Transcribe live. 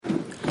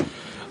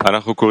We're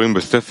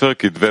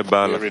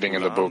reading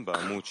in the book,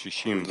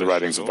 The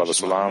Writings of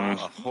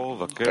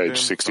HaSulam,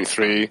 page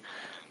 63,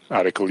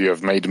 article, You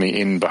Have Made Me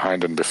In,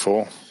 Behind and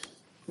Before.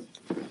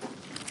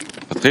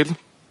 Should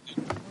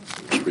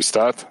we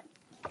start?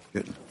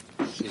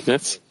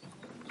 Yes.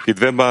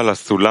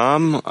 Writings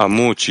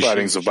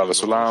of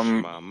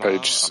HaSulam,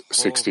 page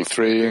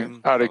 63,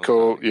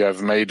 article, You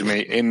Have Made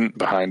Me In,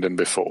 Behind and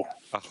Before.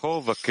 You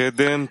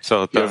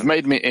have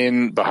made me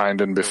in, behind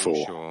and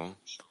before,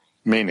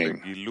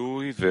 meaning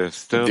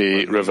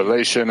the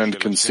revelation and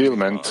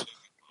concealment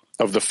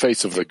of the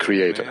face of the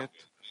Creator.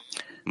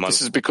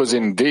 This is because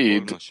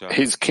indeed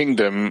His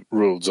kingdom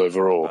rules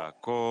over all,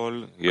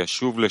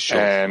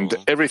 and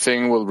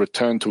everything will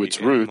return to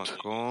its root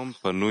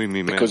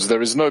because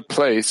there is no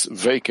place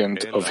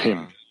vacant of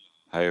Him.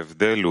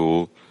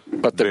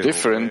 But the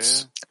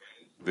difference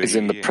is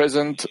in the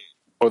present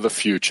or the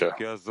future,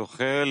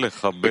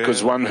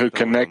 because one who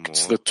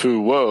connects the two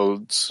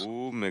worlds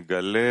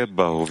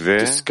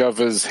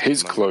discovers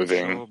his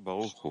clothing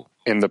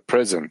in the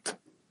present,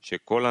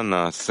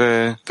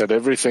 that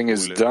everything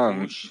is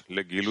done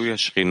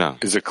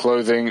is a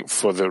clothing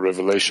for the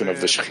revelation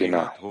of the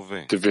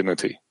Shekhinah,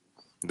 divinity.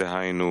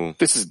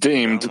 This is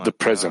deemed the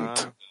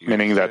present,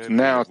 meaning that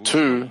now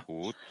too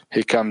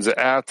he comes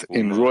out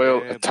in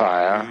royal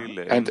attire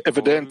and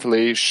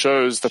evidently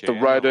shows that the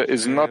rider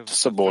is not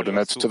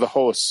subordinate to the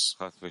horse.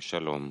 But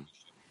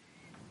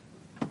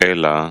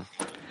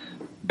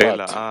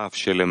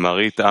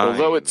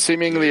although it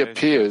seemingly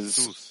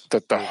appears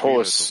that the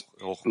horse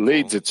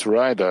leads its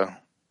rider,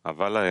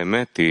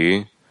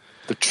 the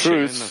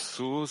truth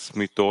is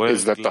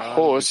that the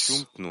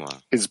horse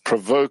is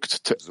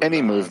provoked to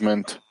any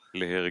movement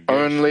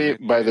only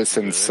by the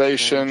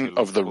sensation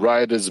of the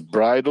rider's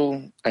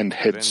bridle and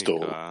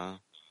headstall.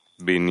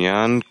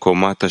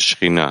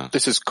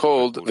 This is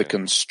called the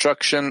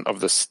construction of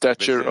the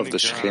stature of the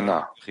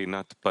Shekhinah,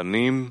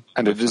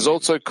 and it is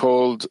also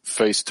called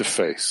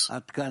face-to-face.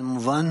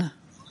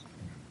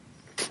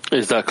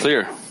 Is that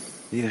clear?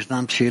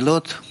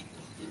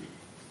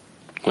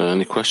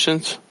 Any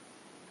questions?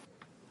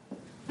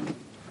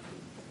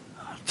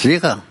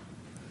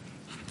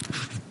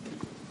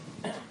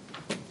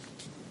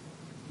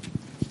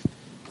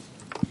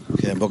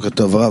 Good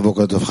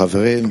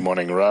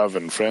morning, Rav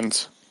and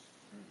friends.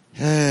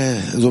 He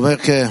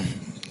writes here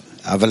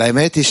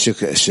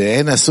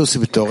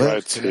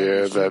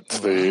that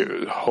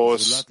the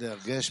horse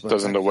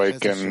doesn't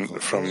awaken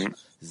from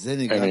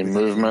any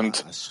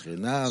movement.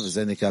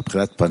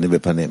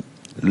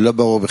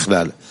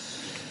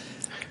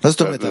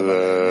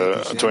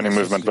 To any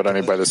movement, but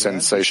only by the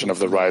sensation of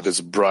the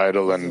rider's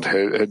bridle and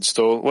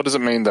headstall. What does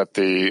it mean that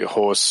the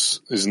horse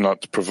is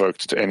not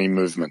provoked to any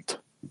movement?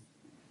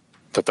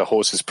 That the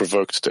horse is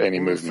provoked to any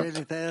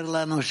movement.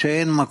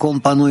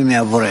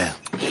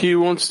 He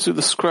wants to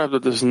describe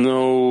that there's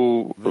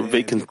no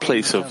vacant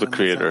place of the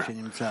Creator.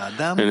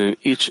 And in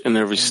each and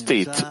every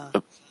state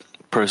a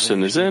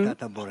person is in,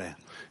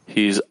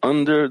 he's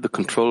under the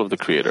control of the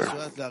Creator.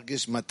 So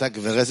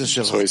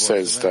he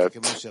says that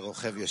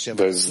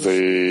there's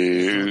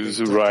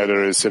the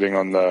rider is sitting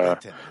on the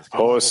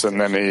horse and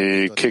then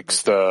he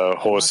kicks the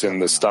horse in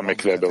the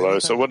stomach there below.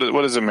 So what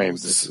does it mean?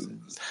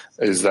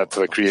 Is that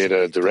the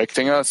Creator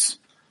directing us?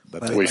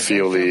 We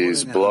feel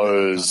these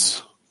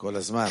blows.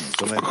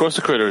 Of course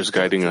the Creator is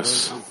guiding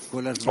us.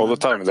 All the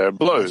time. There are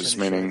blows,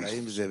 meaning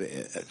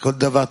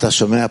what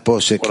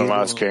I'm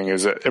asking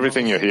is that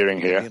everything you're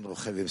hearing here,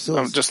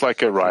 just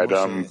like a rider,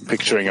 I'm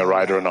picturing a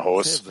rider on a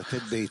horse.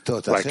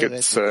 Like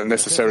it's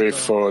necessary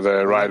for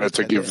the rider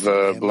to give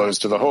the blows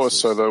to the horse,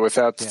 so that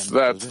without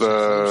that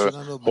the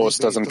horse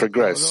doesn't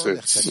progress.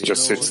 It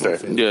just sits there.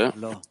 Yeah.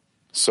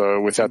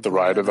 So without the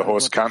rider, the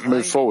horse can't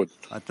move forward.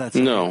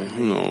 No.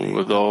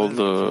 With all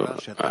the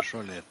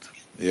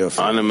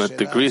animate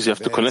degrees, you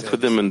have to connect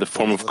with them in the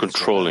form of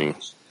controlling.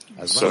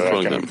 So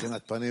I can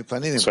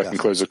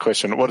close the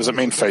question. What does it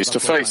mean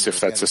face-to-face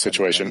if that's the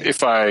situation?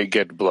 If I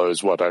get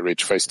blows, I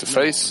reach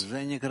face-to-face?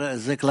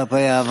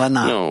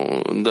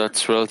 No,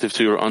 that's relative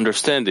to your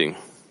understanding.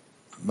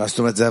 What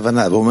does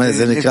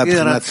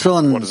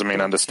it mean,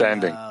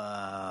 understanding?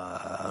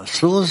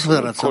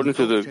 According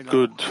to the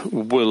good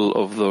will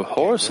of the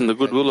horse and the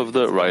good will of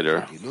the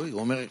rider.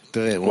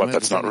 What,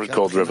 that's not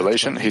called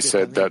revelation? He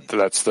said that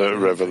that's the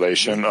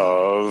revelation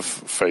of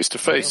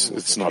face-to-face.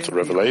 It's not a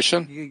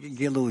revelation?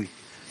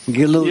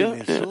 Yeah,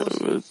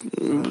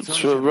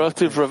 it's a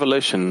relative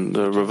revelation.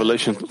 The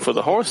revelation for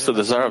the horse, the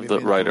desire of the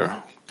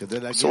rider.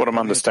 So what I'm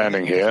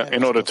understanding here,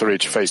 in order to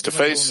reach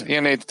face-to-face,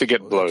 you need to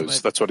get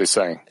blows. That's what he's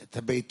saying.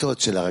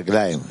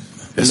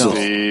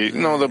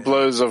 The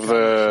blows of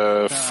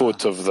the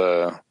foot of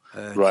the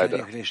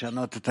rider.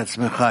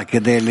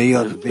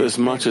 As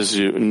much as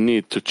you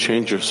need to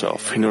change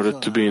yourself in order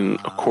to be in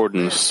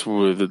accordance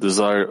with the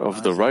desire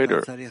of the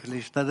rider,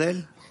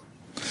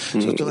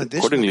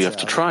 accordingly you have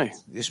to try.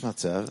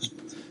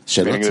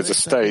 Meaning there's a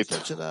state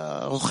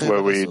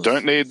where we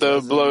don't need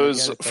the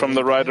blows from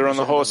the rider on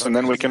the horse and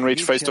then we can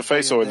reach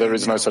face-to-face, or there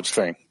is no such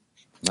thing?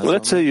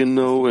 Let's say you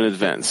know in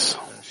advance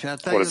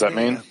What does that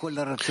mean?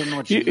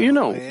 You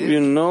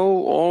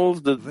know all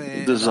the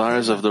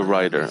desires of the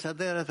writer,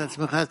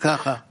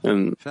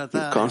 and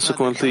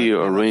consequently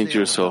you arrange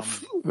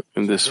yourself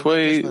in this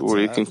way where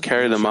you can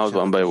carry them out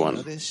one by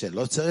one.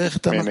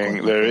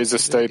 Meaning there is a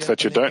state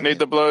that you don't need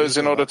the blows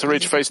in order to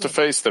reach face to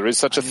face. There is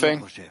such a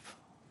thing?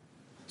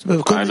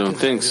 I don't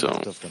think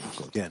so.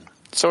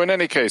 So in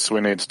any case,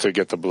 we need to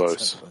get the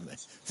blows.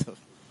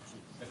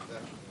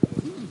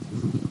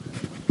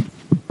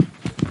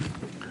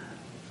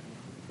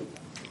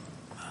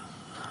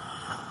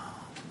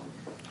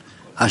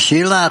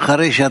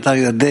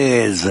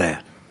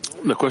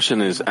 The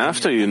question is,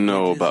 after you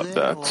know about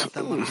that,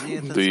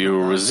 do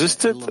you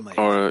resist it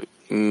or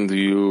do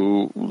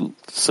you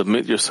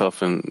submit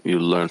yourself and you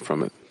learn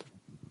from it?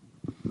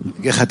 Tell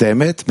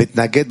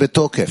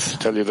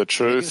you the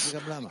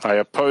truth, I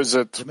oppose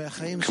it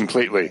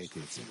completely.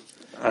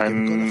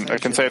 And I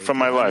can say it from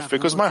my life,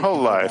 because my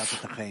whole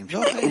life...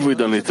 We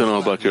don't need to know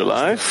about your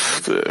life.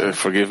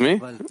 Forgive me.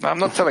 I'm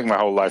not telling my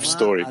whole life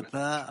story.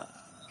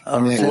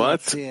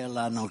 What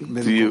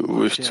do you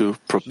wish to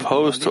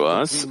propose to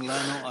us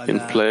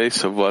in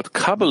place of what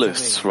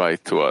Kabbalists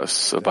write to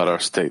us about our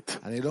state?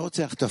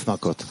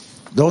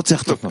 Look,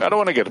 I don't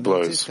want to get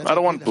blows. I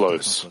don't want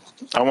blows.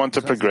 I want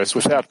to progress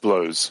without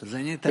blows.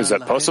 Is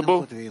that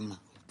possible?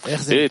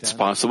 It's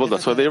possible.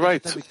 That's what they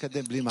write.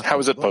 How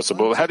is it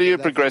possible? How do you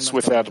progress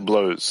without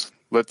blows?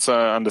 Let's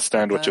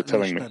understand what you're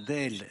telling me.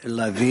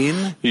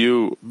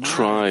 You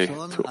try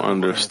to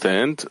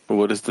understand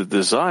what is the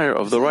desire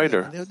of the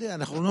writer.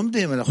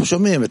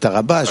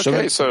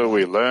 Okay, so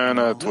we learn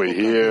it, we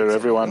hear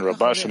everyone,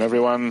 Rabash and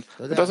everyone.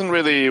 It doesn't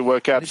really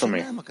work out for me.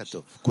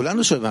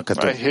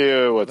 I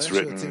hear what's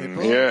written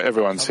here,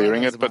 everyone's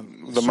hearing it, but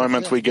the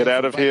moment we get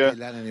out of here,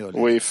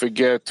 we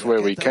forget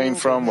where we came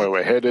from, where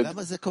we're headed.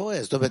 Why does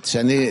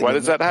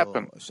that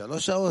happen?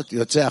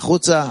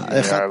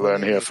 I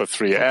learn here for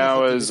 3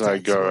 hours, I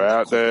go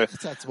out there,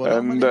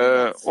 and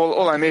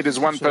all I need is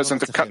one person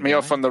to cut me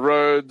off on the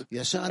road,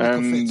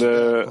 and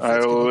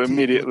I'll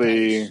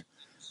immediately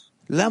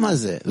leap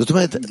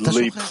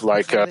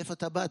like a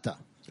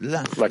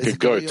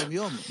goat.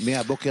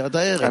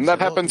 And that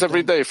happens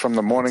every day from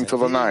the morning till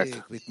the night.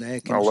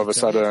 All of a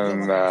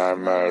sudden,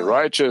 I'm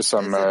righteous,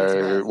 I'm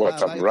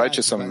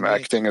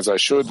acting as I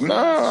should. No,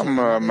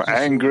 I'm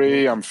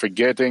angry, I'm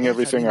forgetting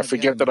everything. I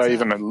forget that I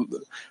even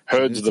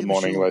heard the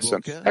morning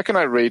lesson. How can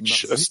I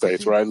reach a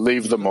state where I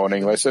leave the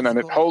morning lesson and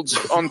it holds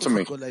on to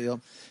me?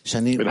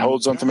 It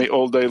holds on to me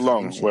all day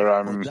long, where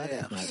I'm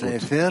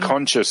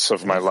conscious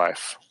of my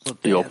life.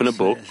 You open a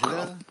book.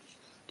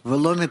 You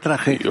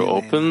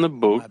open the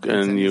book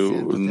and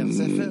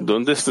you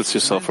don't distance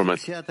yourself from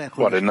it.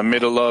 What, in the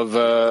middle of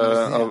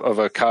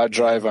a car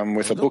drive, I'm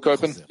with a book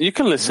open? You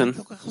can listen.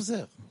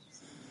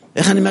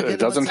 It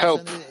doesn't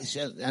help.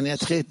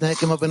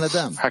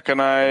 How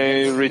can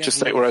I reach a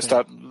state where I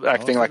start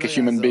acting like a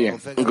human being?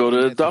 Go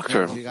to the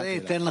doctor.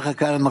 The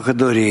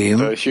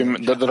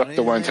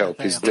doctor won't help.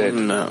 He's dead.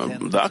 No,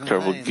 the doctor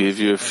will give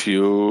you a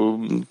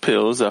few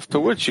pills, after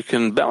which you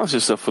can balance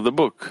yourself with the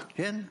book.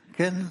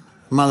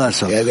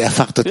 Yes.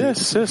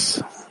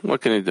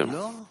 What can you do?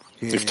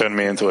 You've turned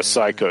me into a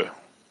psycho.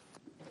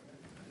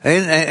 We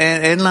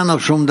have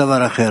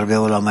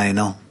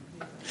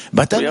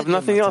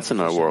nothing else in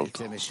our world.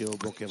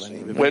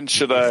 When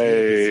do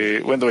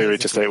we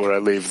reach a state where I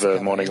leave the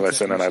morning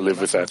lesson and I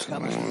live with that?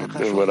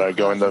 Would I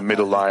go in the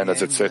middle line,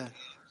 as it said?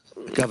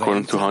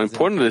 According to how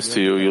important it is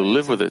to you, you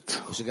live with it.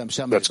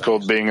 That's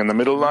called being in the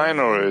middle line,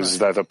 or is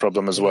that a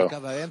problem as well?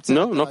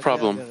 No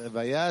problem.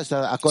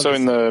 So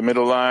in the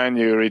middle line,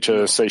 you reach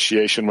a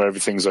satiation where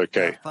everything's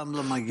okay?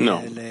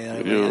 No,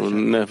 you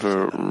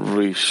never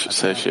reach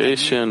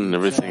satiation,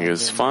 everything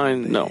is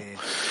fine. No,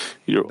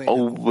 you're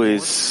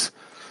always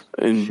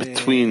in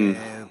between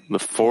the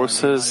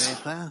forces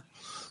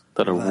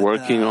that are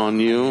working on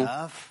you,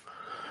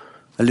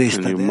 and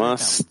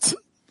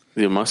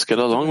you must get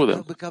along with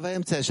them.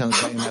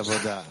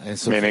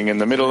 Meaning in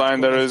the middle line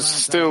there is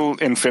still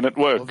infinite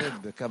work.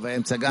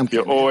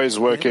 You're always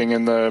working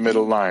in the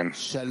middle line.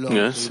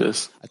 Yes.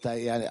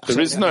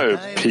 There is no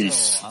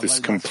peace, this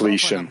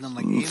completion.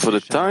 For the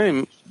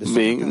time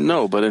being,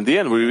 no, but in the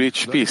end we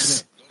reach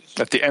peace.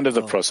 At the end of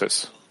the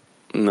process?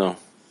 No.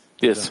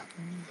 Yes.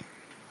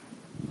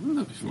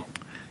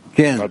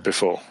 Not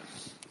before.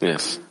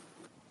 Yes.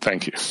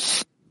 Thank you.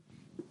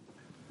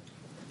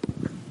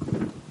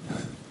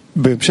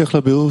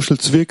 Continuing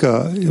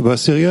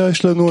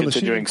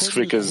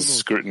Zvika's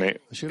scrutiny.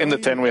 In the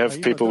 10 we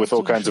have people with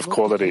all kinds of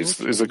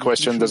qualities. Is the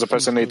question, does a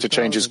person need to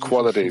change his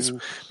qualities?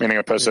 Meaning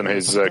a person who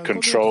is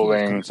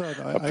controlling,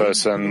 a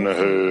person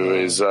who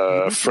is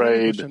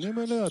afraid,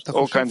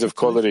 all kinds of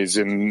qualities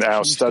in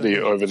our study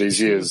over these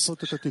years.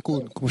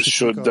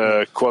 Should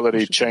the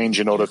quality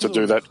change in order to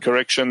do that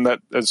correction, that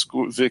as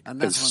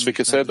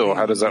Zvika said, or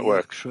how does that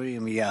work?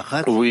 We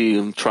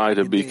try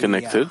to be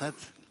connected,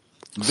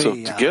 so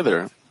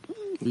together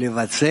we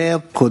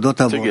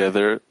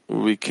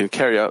can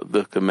carry out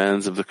the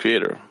commands of the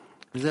Creator,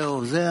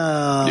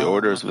 the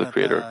orders of the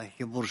Creator.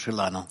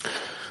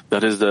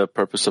 That is the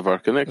purpose of our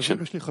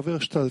connection. So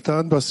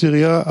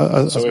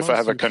if I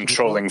have a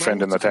controlling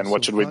friend in the 10,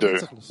 what should we do?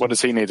 What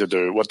does he need to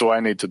do? What do I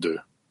need to do?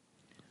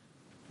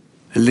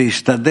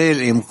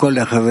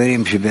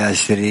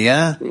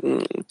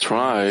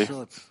 Try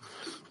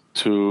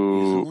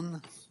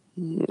to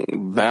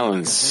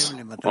balance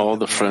all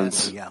the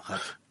friends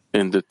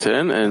in the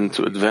 10 and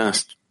to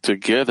advance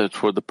together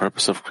toward the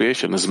purpose of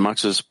creation as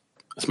much as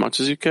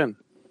you can.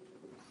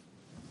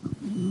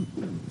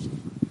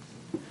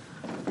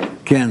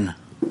 Ken.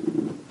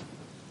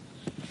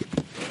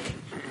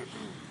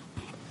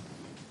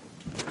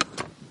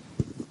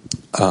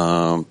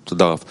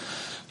 תודה רב.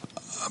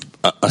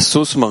 The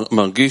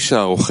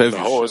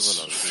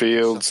horse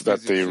feels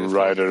that the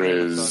rider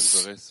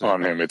is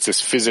on him. It's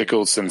this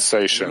physical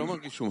sensation.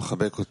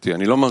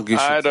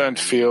 I don't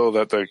feel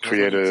that the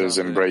Creator is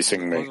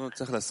embracing me.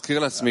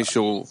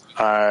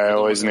 I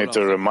always need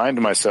to remind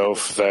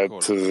myself that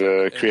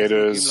the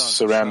Creator is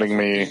surrounding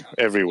me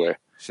everywhere.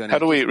 How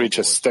do we reach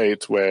a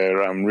state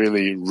where I'm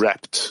really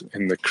wrapped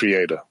in the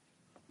Creator?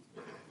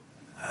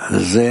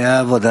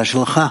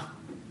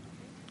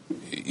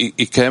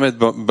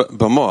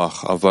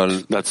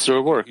 That's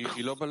your work.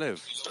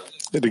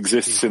 It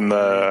exists in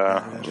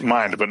the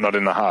mind, but not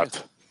in the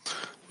heart.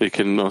 We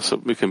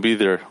can be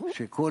there.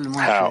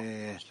 How?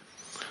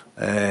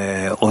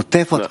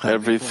 That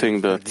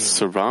everything that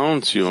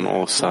surrounds you on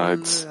all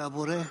sides,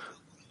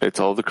 it's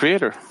all the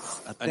Creator.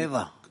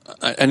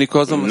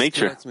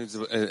 Nature.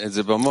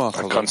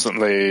 I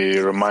constantly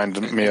remind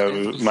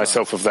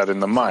myself of that in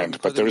the mind,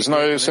 but there is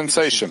no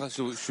sensation. I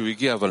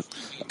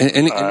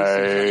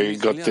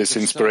got this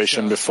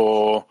inspiration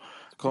before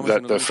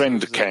that the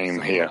friend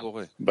came here,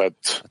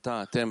 but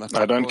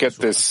I don't get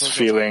this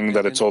feeling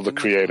that it's all the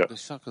Creator.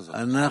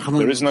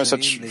 There is no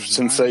such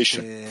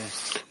sensation.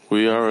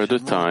 We are at a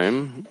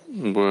time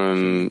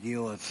when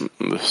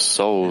the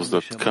souls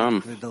that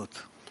come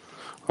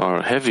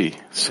are heavy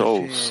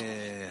souls.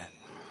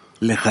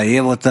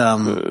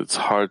 It's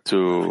hard to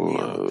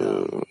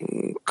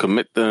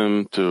commit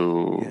them,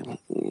 to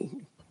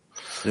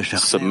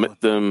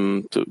submit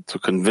them, to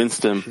convince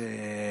them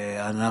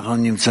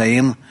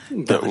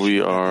that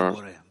we are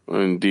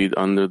indeed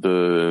under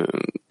the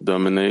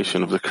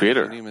domination of the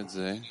Creator.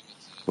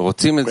 We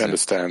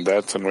understand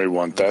that and we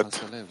want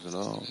that.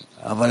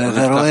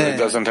 It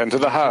doesn't enter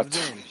the heart.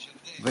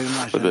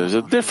 But there's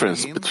a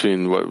difference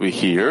between what we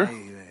hear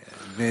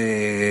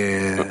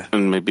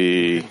and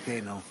maybe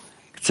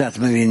for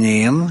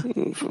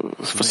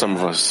some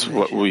of us,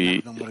 what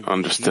we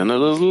understand a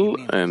little,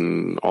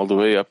 and all the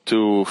way up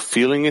to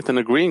feeling it and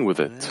agreeing with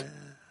it.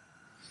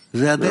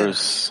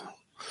 That's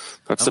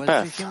the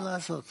path.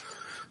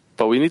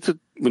 But we need to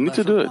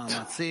do it.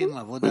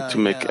 We need to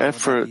make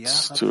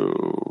efforts to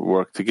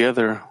work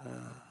together.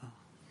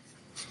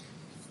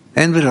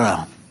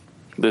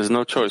 There's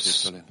no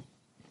choice.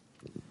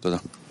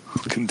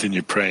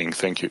 Continue praying.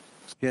 Thank you.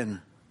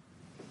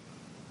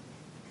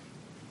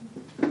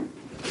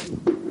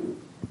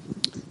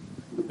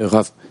 Is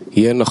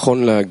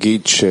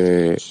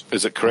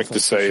it correct to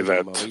say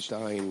that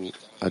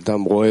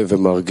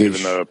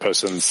even though a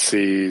person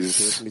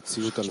sees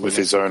with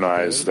his own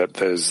eyes that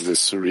there's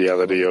this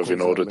reality of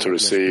in order to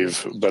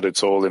receive, but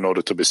it's all in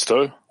order to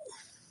bestow?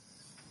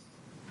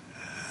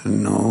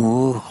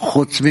 No,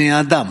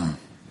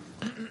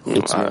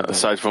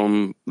 aside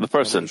from the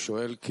person.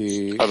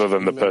 Other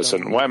than the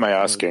person. Why am I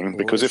asking?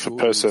 Because if a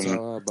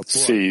person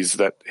sees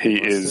that he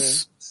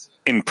is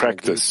in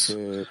practice,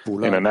 in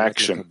an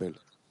action,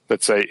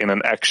 let's say in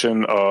an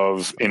action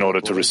of in order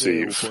to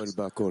receive,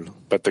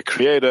 but the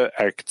Creator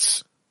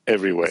acts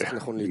everywhere,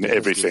 in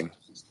everything.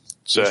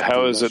 So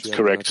how is it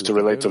correct to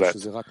relate to that?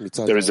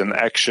 There is an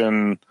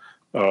action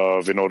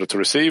of in order to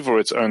receive, or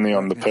it's only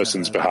on the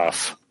person's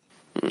behalf?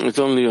 It's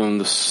only on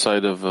the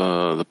side of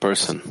the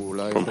person,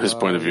 from his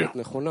point of view.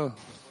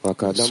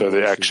 So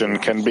the action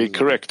can be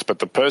correct, but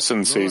the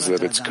person sees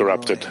that it's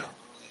corrupted.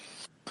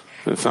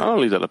 It's not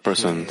only that a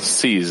person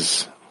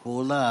sees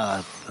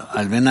the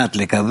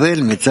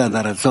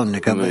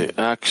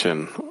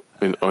action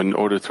in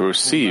order to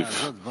receive,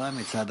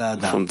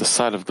 from the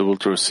side of the will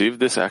to receive,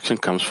 this action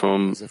comes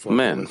from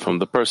man, from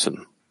the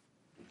person.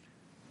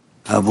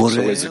 So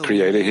is the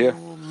Creator here?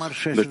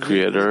 The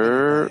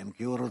Creator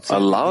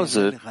allows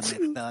it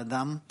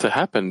to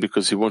happen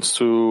because He wants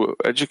to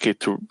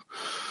educate, to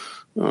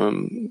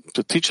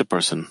teach a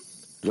person.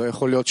 It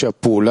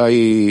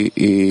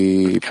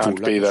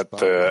can't be that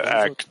the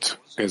act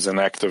is an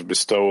act of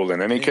bestowal in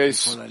any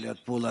case. How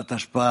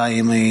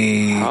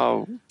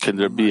can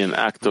there be an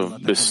act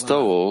of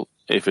bestowal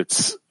if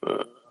it's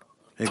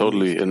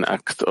totally an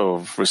act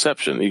of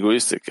reception,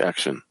 egoistic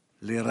action?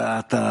 To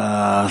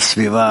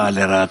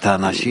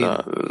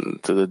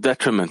the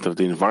detriment of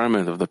the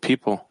environment, of the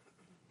people.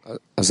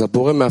 So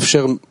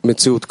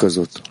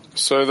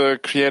the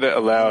Creator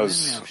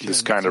allows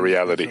this kind of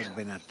reality.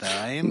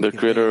 The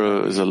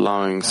Creator is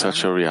allowing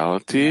such a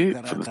reality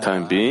for the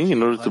time being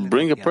in order to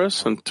bring a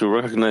person to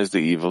recognize the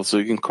evil so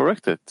he can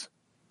correct it.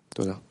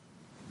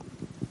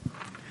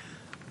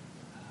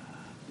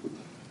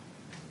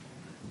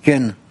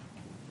 Ken.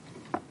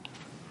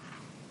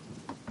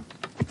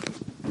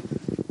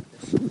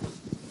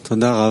 It's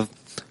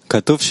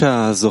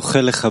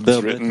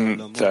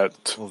written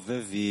that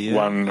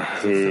one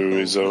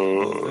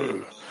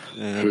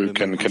who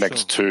can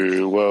connect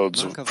two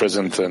worlds,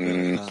 present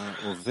and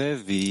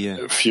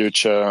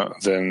future,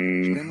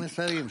 then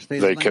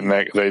they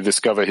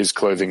discover his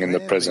clothing in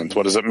the present.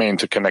 What does it mean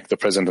to connect the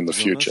present and the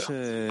future?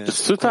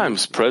 It's two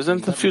times,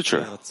 present and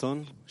future.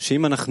 Is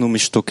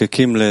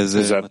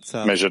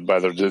that measured by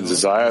the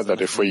desire, that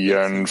if we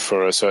yearn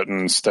for a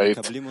certain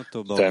state,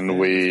 then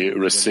we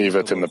receive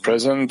it in the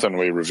present and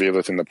we reveal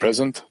it in the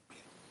present?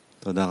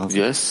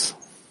 Yes.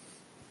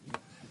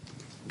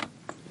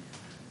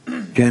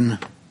 Ken.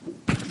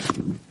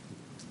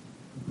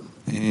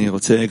 אני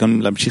רוצה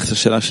גם להמשיך את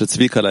השאלה של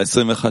צביקה על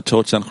 21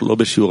 שעות שאנחנו לא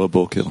בשיעור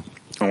הבוקר.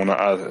 I want to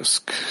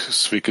ask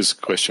Svika's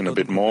question a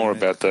bit more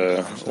about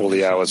all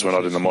the hours we're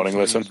not in the morning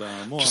lesson.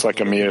 Just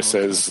like Amir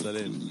says,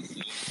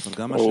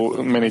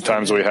 many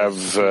times we have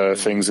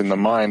things in the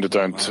mind that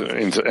don't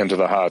enter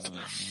the heart.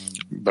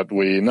 But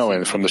we know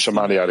from the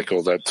Shamani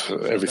article that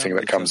everything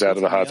that comes out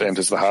of the heart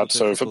enters the heart.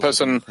 So if a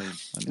person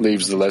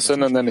leaves the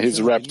lesson and then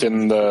he's wrapped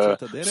in the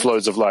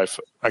flows of life,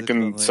 I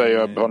can say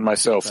upon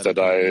myself that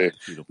I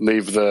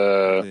leave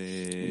the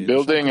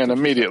building and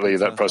immediately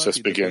that process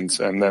begins.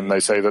 And then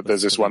they say that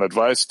there's this one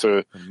advice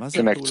to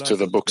connect to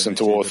the books and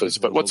to authors.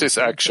 But what's this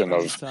action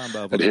of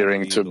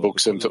adhering to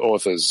books and to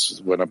authors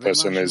when a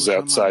person is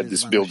outside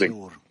this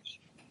building?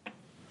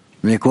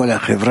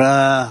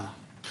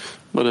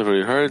 Whatever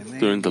he heard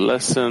during the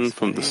lesson,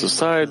 from the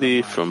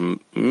society, from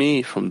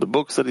me, from the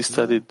books that he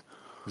studied,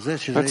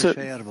 that's it.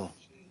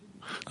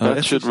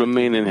 That should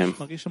remain in him.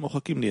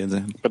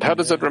 But how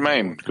does it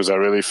remain? Because I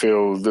really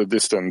feel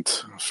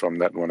distant from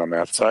that when I'm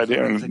outside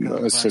here, and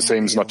it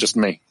seems not just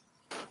me.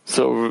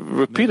 So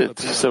repeat it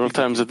several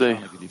times a day.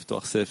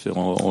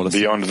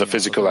 Beyond the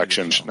physical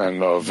action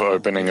and of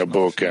opening a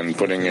book and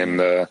putting in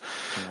the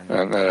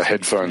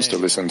headphones to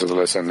listen to the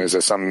lesson, is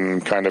there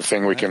some kind of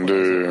thing we can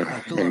do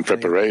in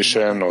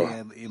preparation? Or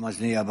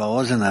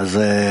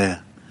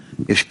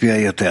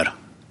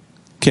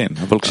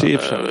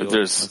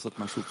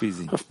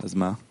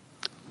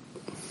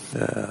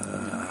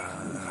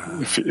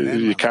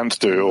you can't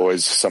do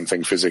always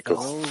something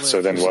physical,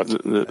 so then what?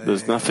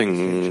 There's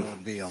nothing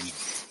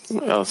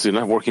else. You're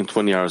not working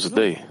 20 hours a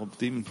day. But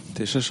we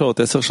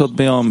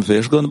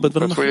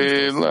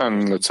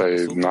learn, let's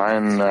say,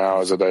 9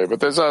 hours a day, but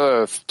there's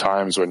other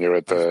times when you're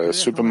at the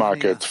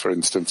supermarket, for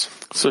instance.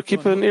 So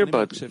keep an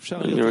earbud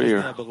in your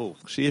ear.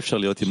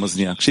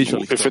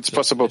 If it's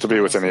possible to be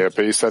with an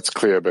earpiece, that's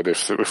clear, but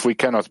if we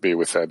cannot be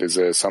with that, is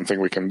there something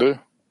we can do?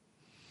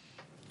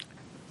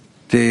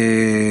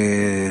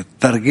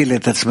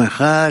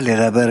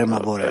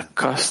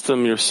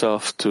 Accustom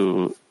yourself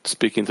to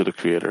speaking to the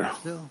Creator.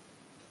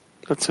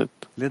 That's it.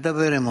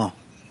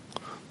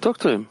 Talk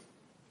to him.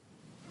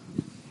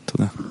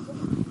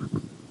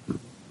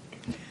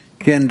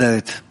 Ken,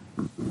 David.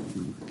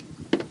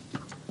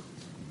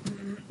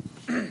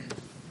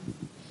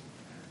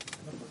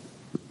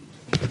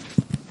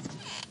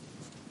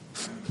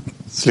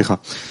 סליחה.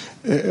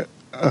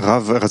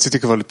 רב, רציתי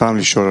כבר פעם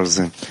לשאול על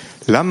זה.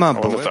 למה I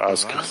wanted to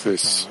ask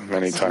this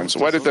many times.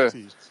 Why did the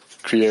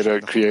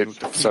Creator create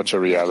such a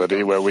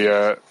reality where we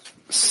are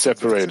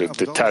separated,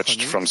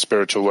 detached from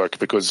spiritual work?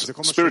 Because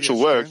spiritual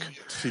work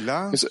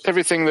is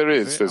everything there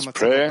is. There's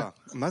prayer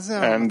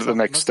and the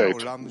next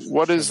state.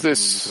 What is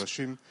this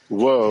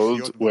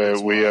world where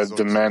we are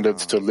demanded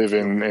to live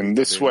in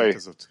this way,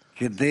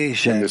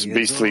 in this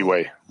beastly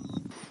way?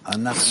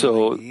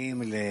 So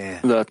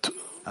that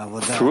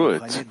through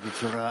it,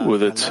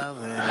 with its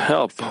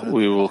help,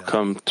 we will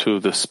come to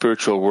the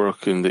spiritual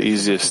work in the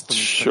easiest,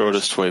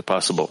 shortest way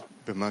possible.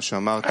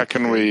 How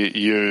can we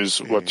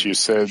use what you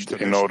said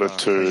in order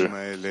to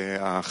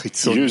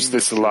use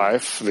this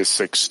life, this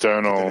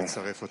external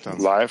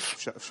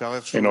life,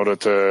 in order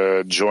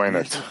to join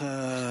it? You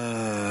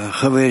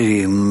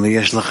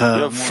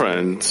have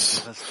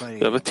friends,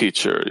 you have a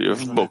teacher, you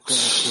have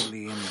books,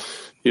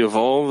 you have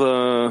all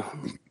the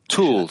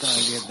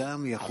tools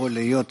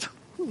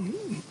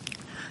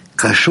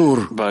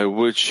by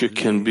which you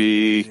can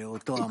be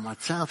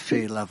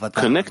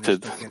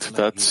connected to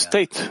that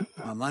state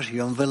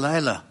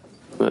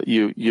that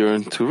you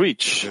yearn to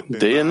reach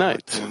day and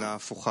night. And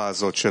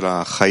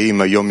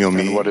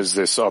what is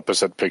this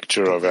opposite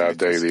picture of our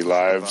daily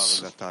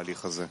lives?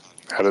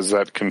 How does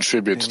that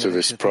contribute to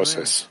this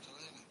process?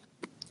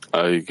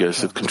 I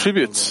guess it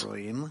contributes.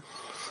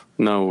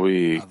 Now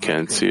we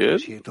can't see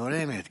it,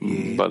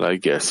 but I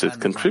guess it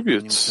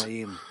contributes.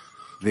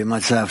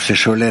 As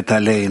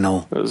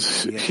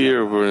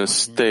here we're in a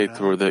state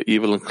where the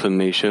evil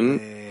inclination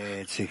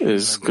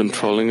is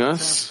controlling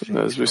us,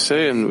 as we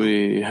say, and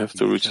we have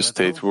to reach a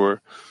state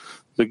where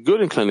the good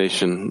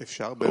inclination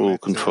will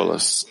control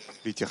us.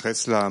 Is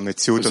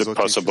it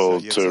possible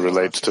to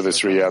relate to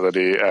this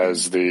reality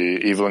as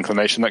the evil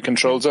inclination that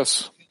controls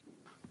us?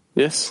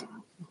 Yes,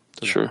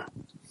 sure.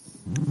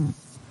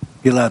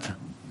 Gilad.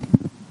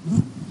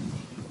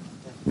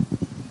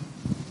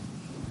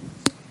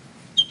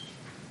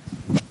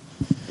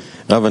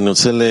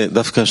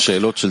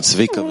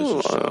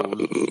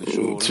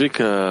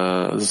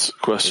 Zvika's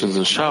questions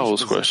and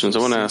Shaul's questions, I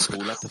want to ask,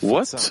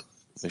 what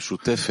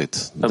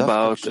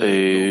about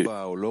a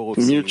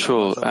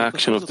mutual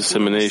action of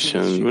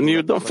dissemination when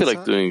you don't feel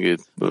like doing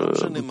it,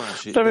 but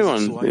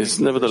everyone is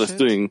nevertheless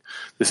doing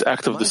this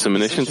act of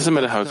dissemination? It doesn't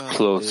matter how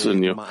close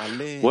in you.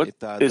 What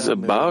is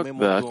about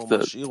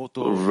that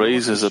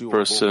raises a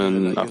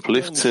person,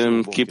 uplifts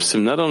him, keeps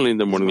him not only in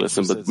the morning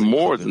lesson, but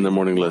more than the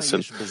morning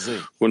lesson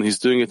when he's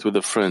doing it with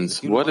the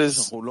friends? What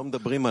is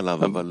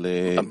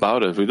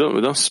about it? We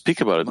don't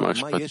speak about it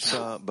much, but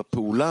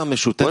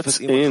what's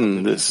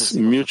in this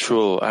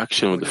mutual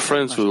action with the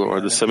friends who are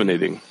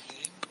disseminating?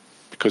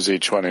 Because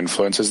each one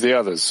influences the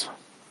others.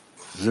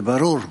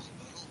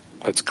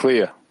 That's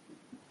clear.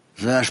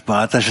 That's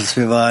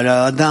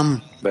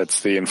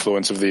the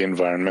influence of the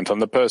environment on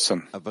the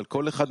person. Each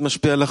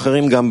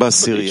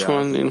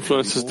one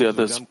influences the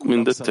others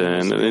in the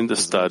tent and in the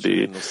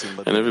study,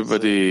 and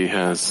everybody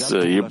has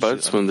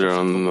earbuds when they're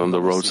on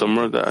the road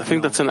somewhere. I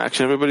think that's an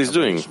action everybody's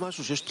doing.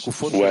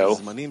 Well,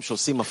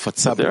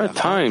 there are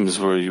times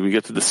where we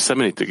get to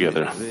disseminate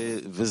together.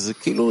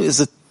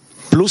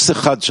 There's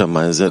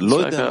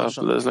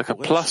like a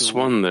plus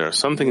one there.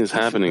 Something is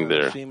happening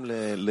there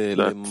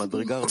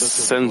that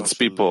sends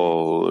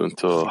people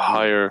into a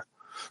higher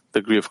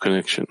degree of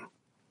connection.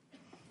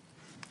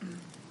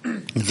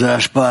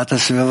 That's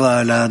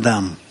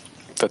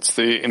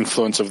the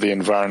influence of the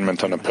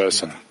environment on a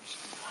person.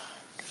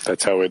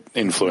 That's how it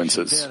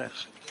influences.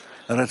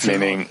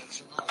 Meaning,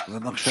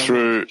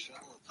 through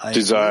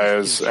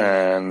desires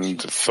and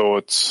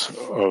thoughts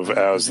of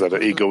ours that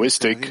are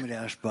egoistic,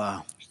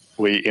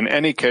 we, in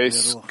any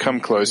case, come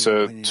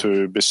closer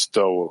to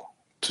bestowal,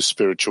 to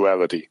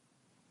spirituality.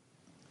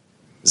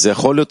 Can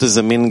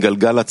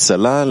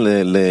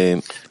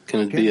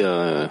it be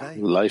a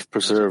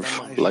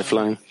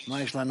lifeline?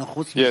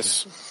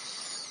 Yes.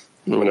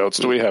 What else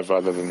do we have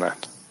other than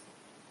that?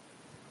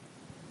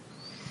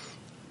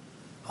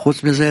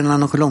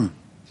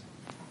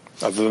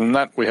 Other than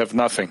that, we have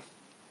nothing.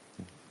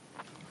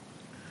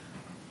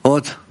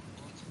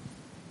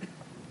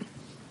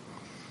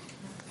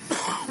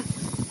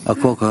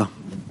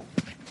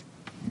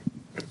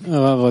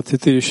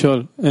 רציתי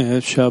לשאול,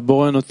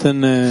 שהבורא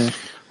נותן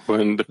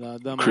When the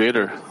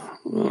Creator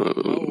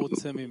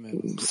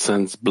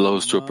sends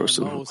blows to a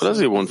person, what does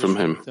he want from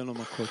him?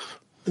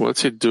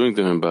 What's he doing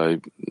to him by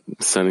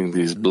sending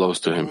these blows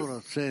to him?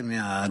 He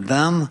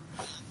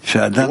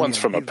wants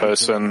from a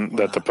person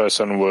that the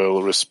person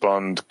will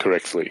respond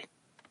correctly.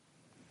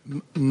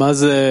 מה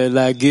זה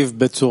להגיב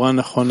בצורה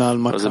נכונה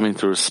על What does it mean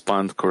to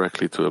respond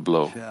correctly to a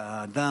blow?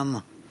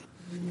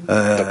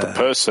 That the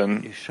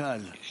person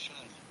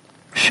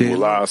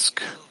will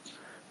ask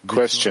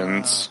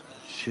questions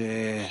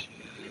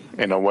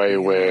in a way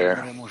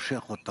where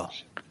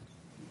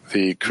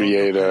the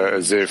Creator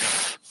as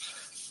if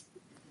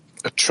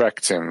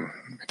attracts him.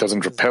 It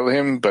doesn't repel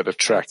him, but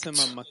attracts.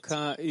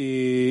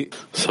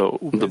 So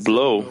the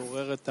blow,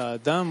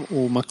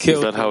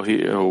 is that how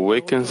he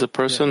awakens a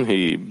person?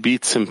 He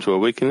beats him to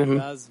awaken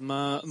him?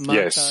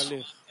 Yes.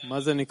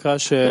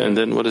 And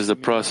then what is the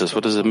process?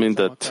 What does it mean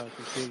that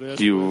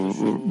you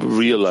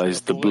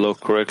realize the blow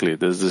correctly?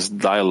 There's this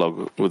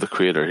dialogue with the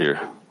Creator here.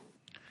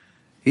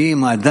 If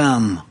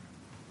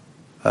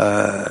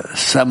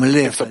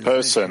the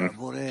person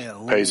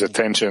pays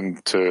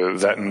attention to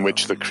that in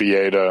which the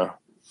Creator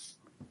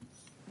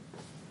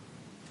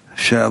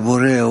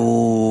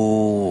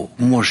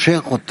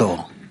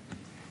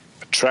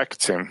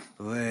attracts him,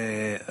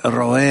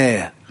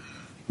 and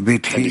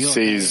he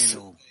sees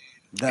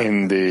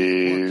in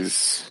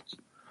these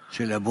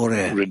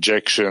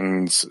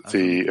rejections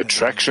the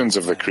attractions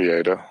of the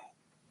Creator,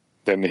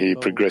 then he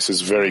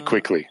progresses very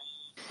quickly.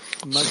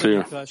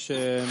 Clear.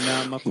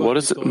 What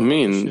does it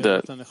mean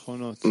that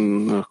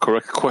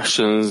correct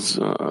questions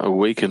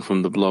awaken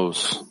from the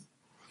blows?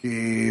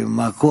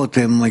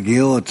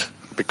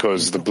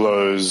 Because the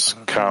blows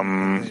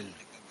come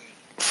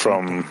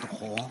from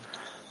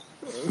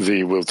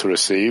the will to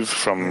receive,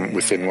 from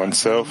within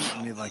oneself,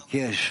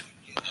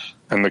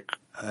 and the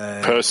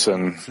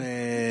person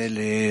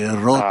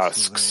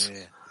asks,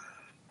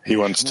 he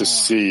wants to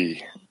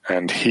see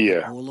and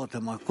hear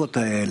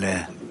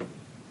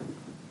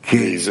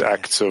these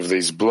acts of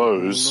these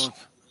blows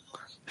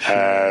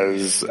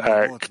as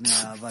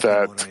acts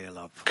that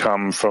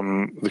come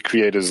from the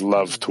Creator's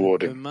love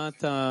toward him.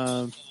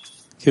 How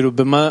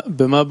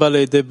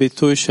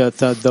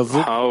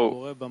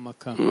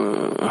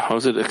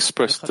is it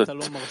expressed that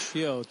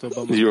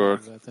you are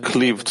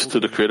cleaved to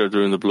the Creator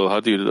during the blow? How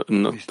do you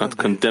not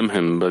condemn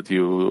him, but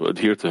you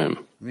adhere to him?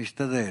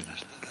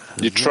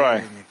 You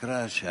try.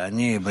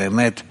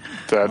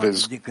 That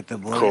is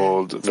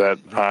called that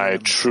I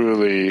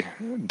truly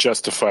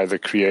justify the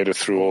Creator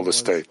through all the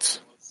states.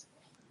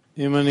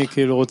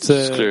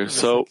 It's clear.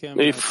 So,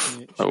 if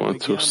I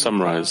want to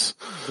summarize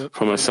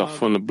for myself,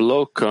 when the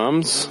blow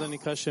comes, what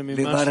does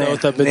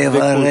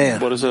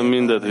it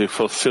mean that he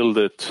fulfilled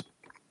it?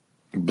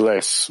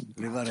 Bless.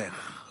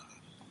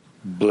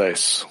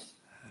 Bless.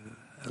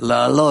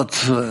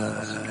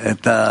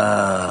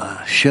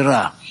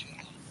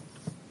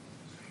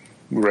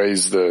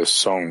 Raise the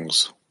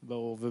songs.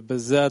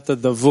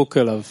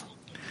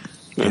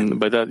 And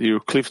by that you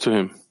cleave to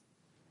him.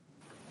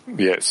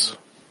 Yes.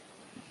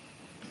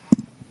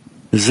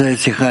 That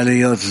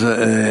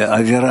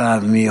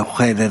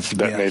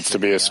needs to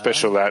be a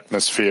special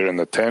atmosphere in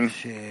the 10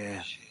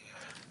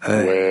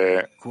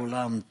 where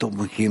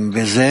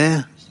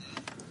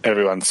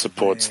everyone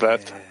supports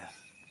that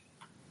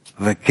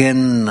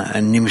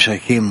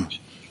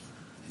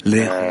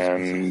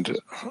and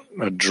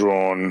are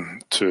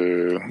drawn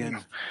to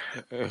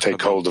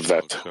take hold of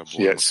that.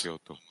 Yes.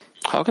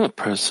 How can a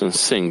person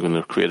sing when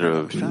the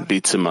Creator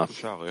beats him up?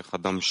 How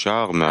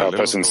a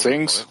person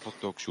sings?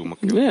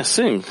 Yeah,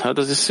 sing. How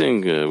does he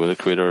sing when the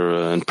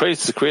Creator and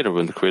praise the Creator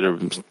when the Creator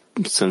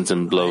sends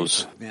him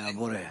blows?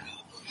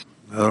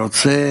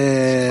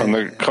 On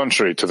the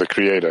contrary to the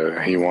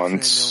Creator, he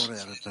wants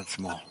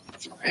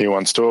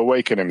to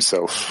awaken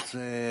himself.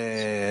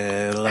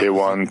 He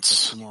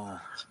wants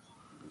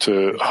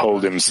to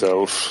hold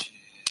himself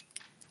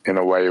in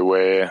a way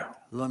where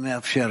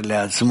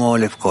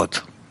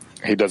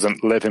he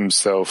doesn't let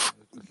himself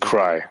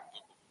cry.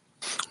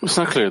 It's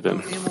not clear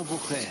then.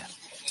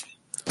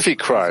 If he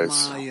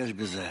cries,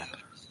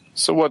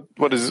 so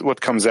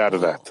what comes out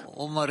of that?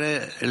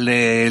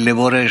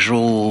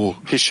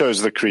 He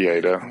shows the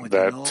Creator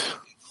that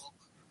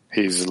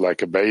he's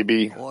like a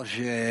baby, or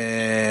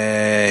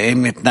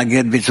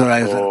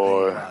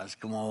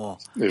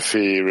if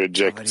he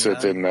rejects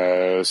it in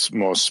a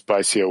more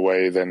spicier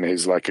way, then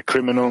he's like a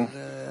criminal.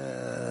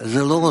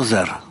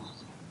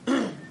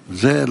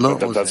 But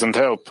that doesn't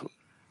help.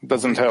 It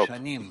doesn't help.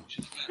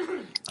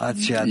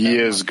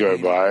 Years go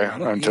by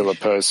until a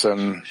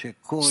person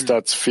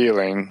starts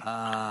feeling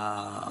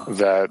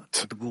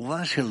that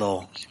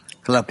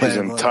his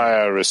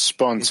entire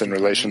response in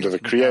relation to the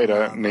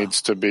Creator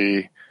needs to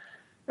be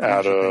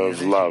out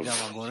of love,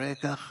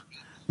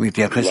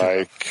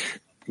 like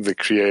the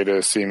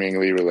Creator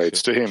seemingly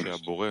relates to him.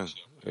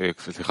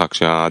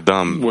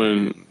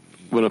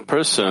 When a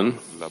person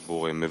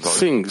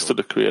sings to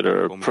the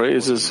Creator,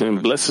 praises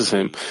Him, blesses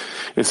Him,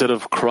 instead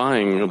of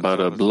crying about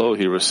a blow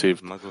he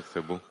received,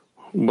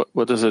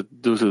 what does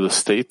it do to the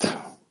state,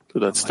 to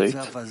that state?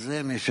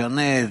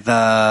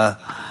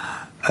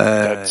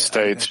 That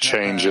state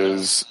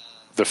changes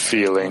the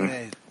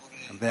feeling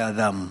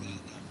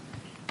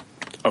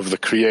of the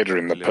Creator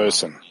in the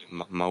person.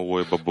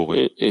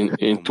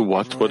 Into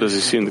what? What does he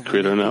see in the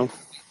Creator now?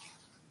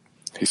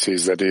 He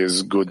sees that he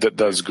is good that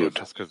does good.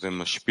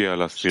 And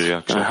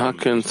how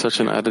can such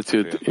an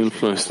attitude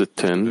influence the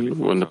 10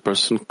 when the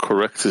person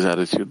corrects his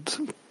attitude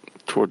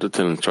toward the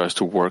 10 and tries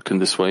to work in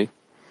this way?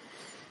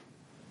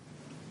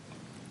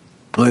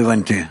 I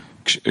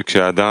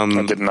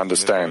didn't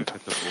understand.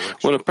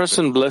 When a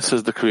person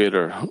blesses the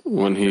Creator,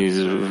 when he's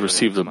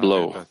received a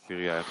blow,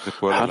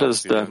 how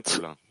does that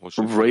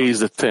raise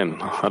the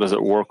 10? How does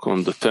it work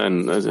on the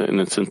 10 in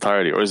its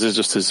entirety? Or is it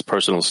just his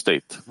personal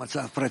state?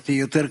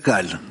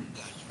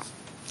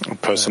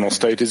 Personal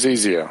state is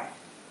easier.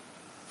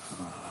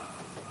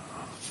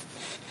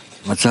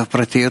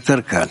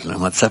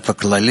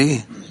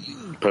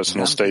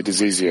 Personal state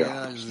is easier.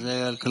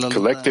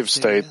 Collective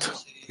state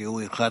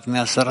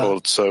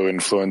also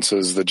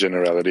influences the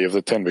generality of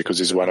the 10 because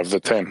he's one of the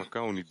 10.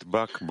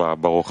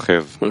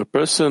 When a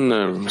person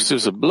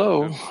receives a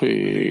blow,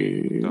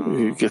 he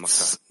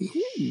gets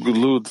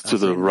glued to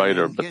the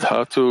rider, but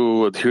how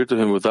to adhere to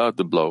him without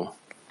the blow?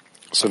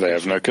 So they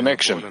have no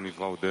connection.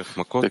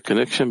 The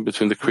connection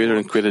between the Creator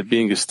and created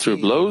being is through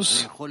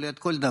blows?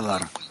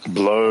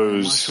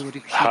 Blows,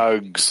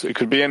 hugs, it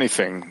could be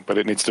anything, but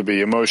it needs to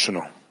be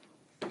emotional.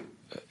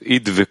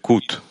 Lack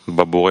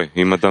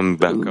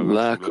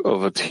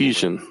of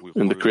adhesion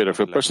in the Creator. If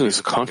a person is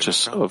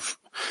conscious of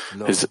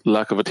his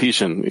lack of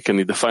adhesion, can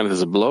he define it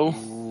as a blow?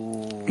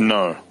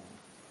 No.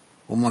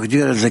 He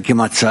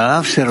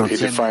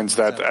defines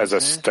that as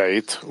a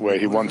state where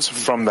he wants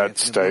from that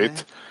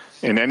state,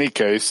 in any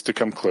case, to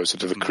come closer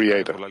to the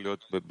Creator. Can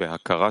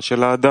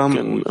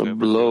a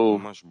blow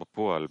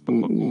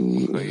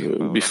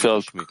be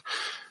felt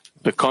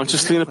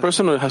consciously in a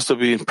person, or it has to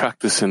be in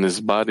practice in his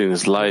body, in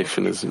his life,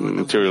 in his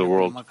material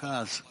world?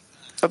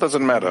 That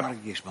doesn't matter.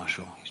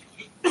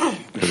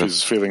 If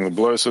he's feeling the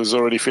blow, so he's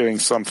already feeling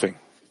something.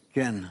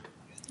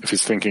 If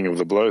he's thinking of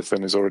the blow,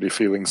 then he's already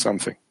feeling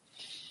something.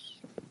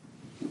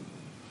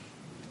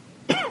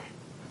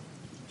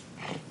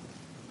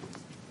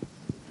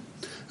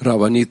 You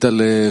told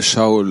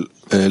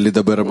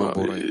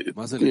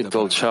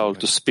Shaul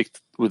to speak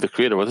with the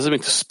Creator. What does it mean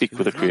to speak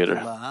with the Creator?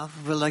 To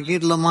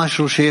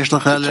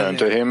turn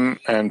to Him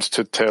and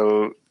to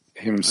tell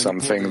Him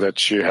something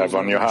that you have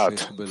on your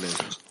heart.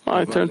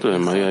 I turn to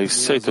Him. I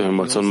say to Him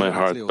what's on my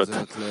heart. But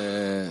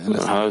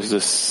how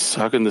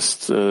can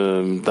this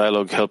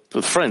dialogue help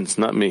with friends,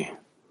 not me?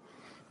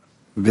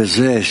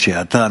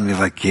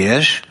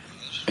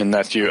 In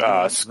that you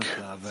ask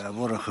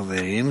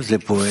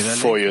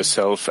for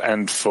yourself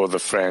and for the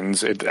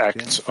friends, it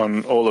acts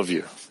on all of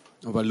you.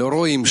 But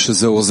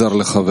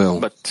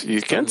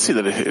you can't see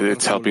that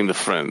it's helping the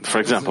friend. For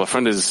example, a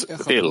friend is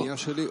ill.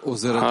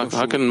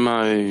 How can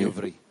my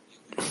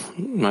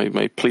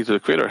plea to the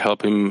Creator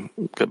help him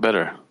get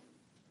better?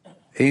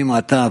 If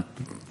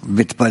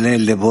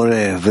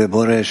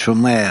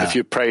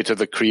you pray to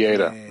the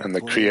Creator and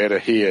the Creator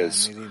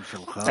hears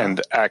and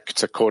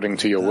acts according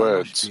to your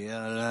words,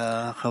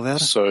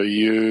 so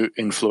you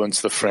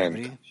influence the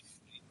friend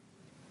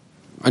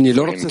for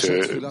him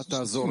to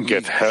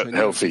get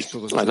healthy.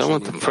 I don't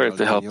want the prayer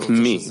to help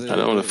me. I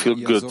don't want to feel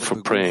good for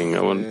praying.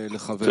 I want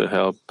to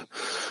help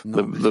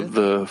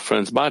the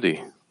friend's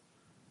body.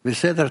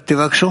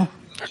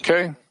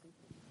 Okay,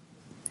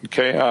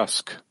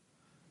 ask.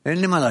 I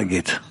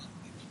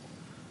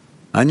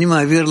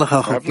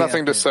have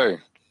nothing to say.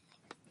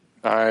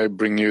 I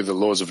bring you the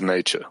laws of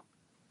nature.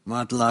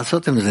 What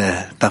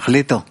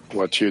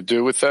you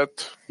do with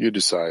that, you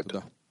decide.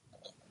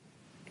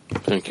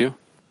 Thank you.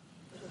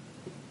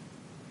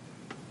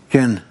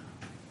 Ken.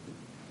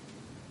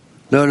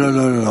 No.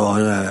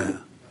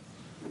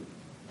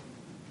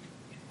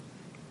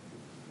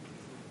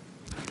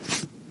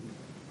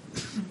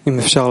 I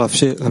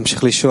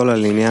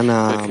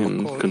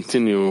can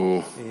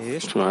continue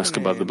to ask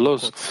about the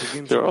blows.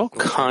 There are all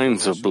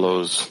kinds of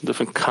blows,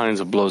 different kinds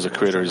of blows the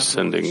Creator is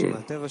sending,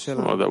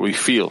 or that we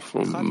feel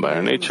by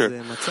our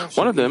nature.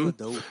 One of them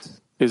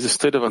is a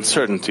state of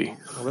uncertainty.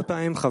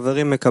 Oftentimes,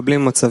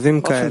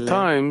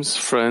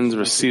 friends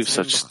receive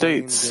such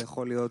states.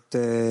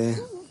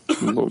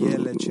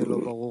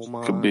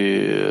 Could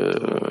be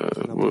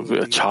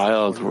a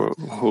child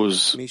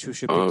whose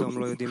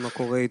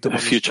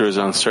future is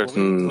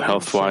uncertain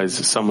health-wise,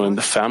 someone in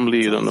the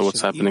family you don't know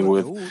what's happening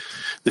with.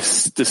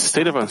 This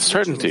state of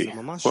uncertainty,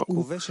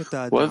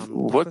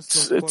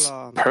 what's its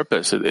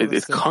purpose?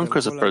 It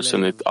conquers a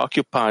person. It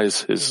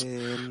occupies his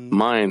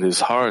mind,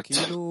 his heart.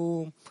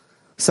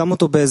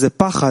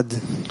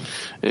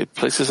 It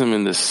places him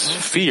in this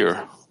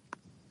fear.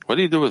 What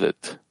do you do with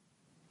it?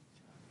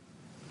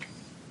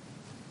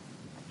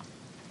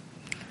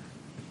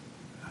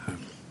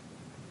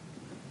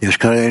 There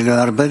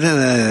are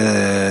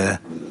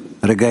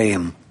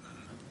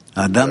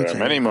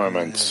many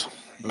moments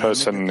a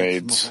person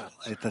needs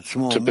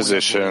to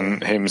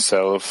position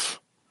himself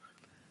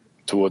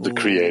toward the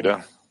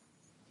Creator.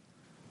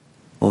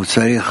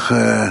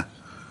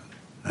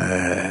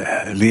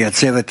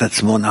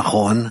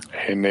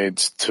 He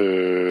needs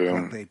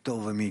to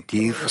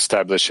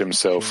establish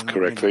himself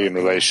correctly in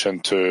relation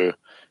to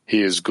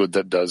he is good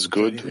that does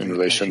good, in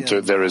relation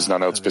to there is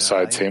none else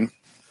besides him.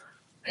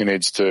 He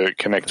needs to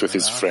connect with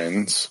his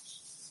friends,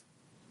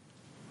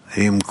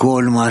 with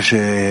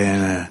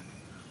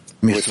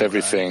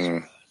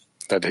everything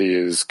that he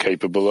is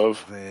capable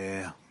of.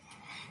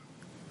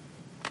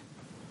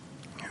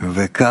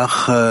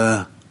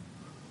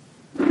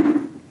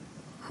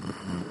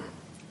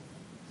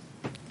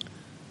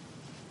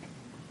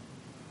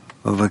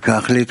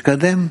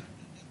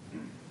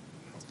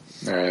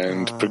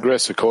 And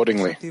progress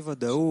accordingly.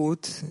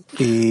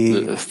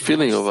 The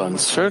feeling of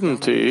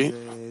uncertainty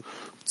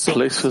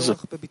places a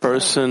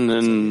person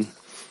in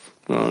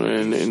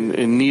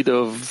need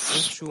of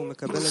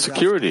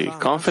security,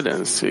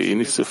 confidence. He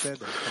needs to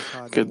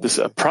get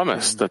a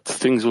promise that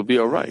things will be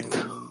all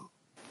right.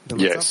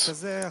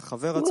 Yes.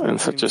 In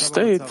such a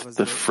state,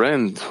 the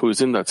friend who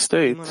is in that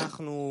state,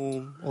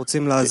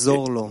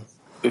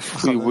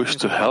 if we wish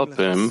to help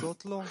him,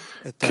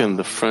 can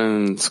the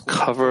friends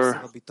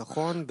cover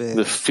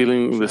the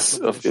feeling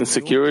of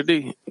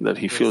insecurity that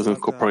he feels in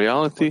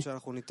corporeality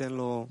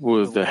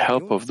with the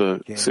help of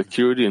the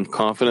security and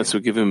confidence we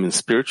give him in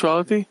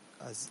spirituality?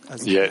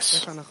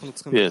 Yes.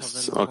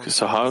 Yes. Okay,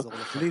 so how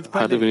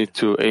do we need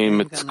to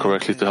aim it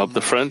correctly to help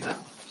the friend?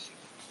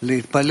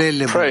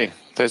 Pray.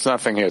 There's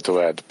nothing here to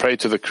add. Pray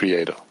to the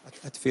Creator.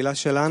 Our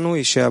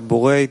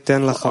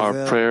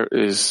prayer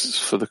is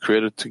for the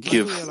Creator to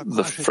give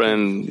the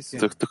friend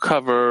to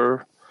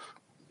cover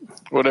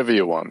whatever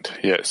you want.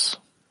 Yes.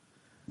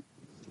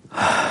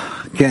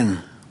 Ken.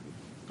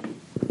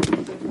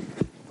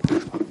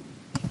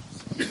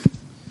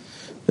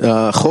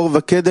 החור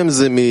וקדם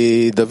זה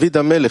מדוד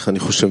המלך, אני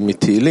חושב,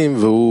 מתהילים,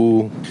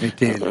 והוא...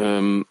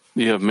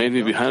 You have made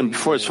me behind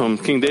before. It's from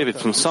King David,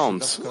 from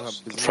Psalms.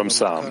 From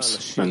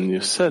Psalms. And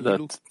you said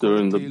that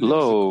during the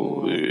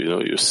blow,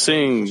 you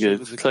sing.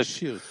 It's like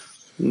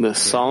the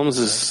Psalms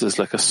is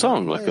like a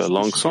song, like a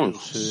long song.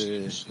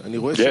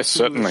 Yes,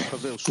 certainly.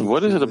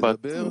 What is it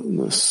about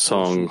the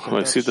song?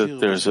 I see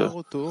that there's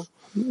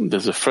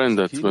a friend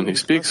that when he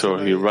speaks or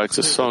he writes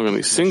a song and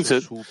he sings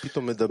it,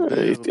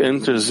 it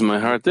enters my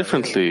heart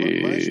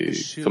differently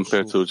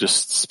compared to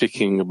just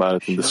speaking about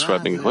it and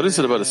describing it. What is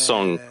it about a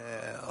song?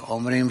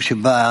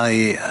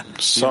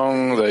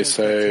 Song, they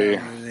say,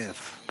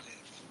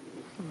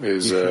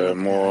 is a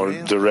more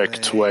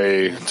direct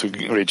way to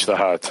reach the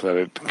heart, that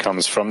it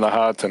comes from the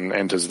heart and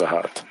enters the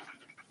heart.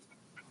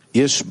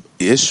 יש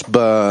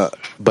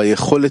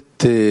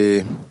ביכולת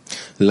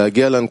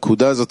להגיע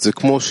לנקודה הזאת, זה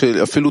כמו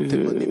שאפילו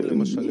תימנים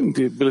למשל.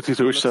 The ability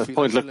to reach that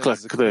point, like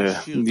the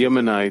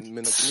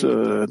Yemenites,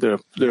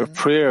 their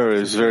prayer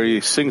is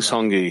very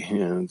sing-songy,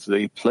 and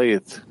they play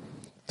it.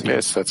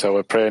 Yes, that's how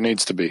a prayer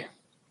needs to be.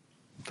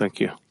 Thank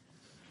you.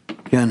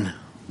 כן.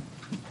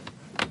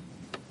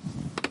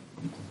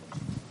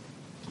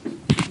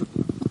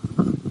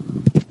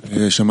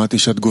 שמעתי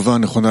שהתגובה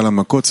הנכונה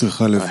למכות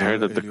צריכה I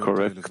heard that the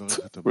correct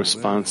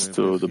response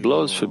to the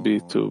blows should be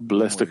to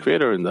bless the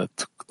Creator, and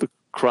that the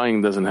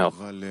crying doesn't help.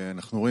 But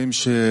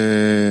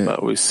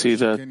we see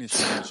that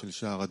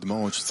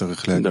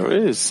there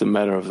is a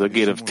matter of the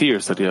gate of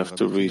tears that you have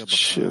to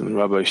reach. And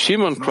Rabbi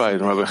Shimon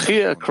cried, and Rabbi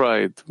Chia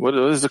cried. What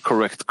is the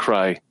correct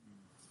cry?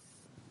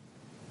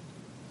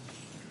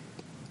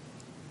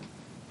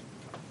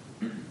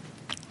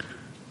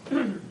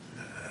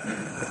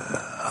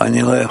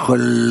 אני לא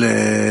יכול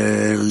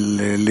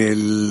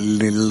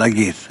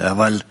להגיד,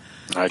 אבל...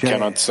 I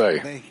cannot say.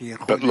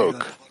 But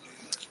look,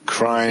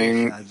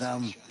 crying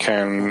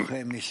can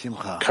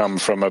come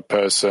from a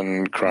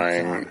person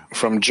crying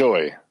from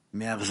joy,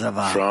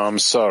 from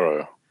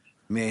sorrow,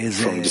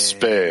 from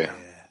despair,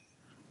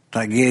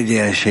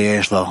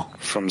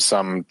 from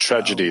some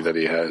tragedy that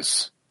he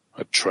has,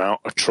 a trauma.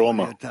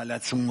 Could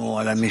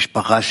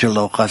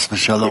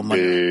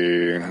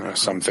be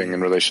something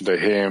in relation to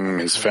him,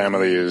 his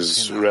family,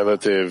 his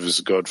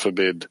relatives, God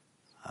forbid,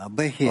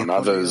 on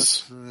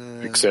others,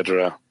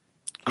 etc.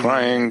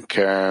 Crying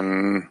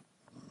can,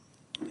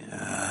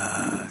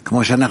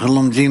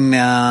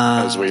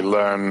 as we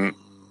learn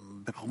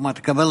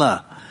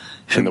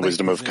in the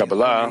wisdom of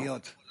Kabbalah,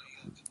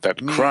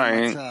 that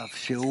crying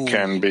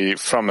can be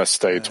from a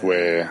state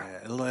where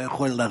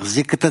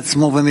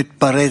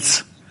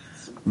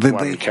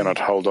one cannot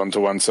hold on to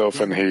oneself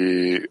and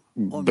he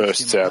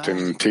bursts out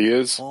in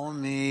tears,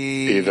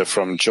 either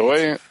from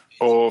joy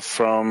or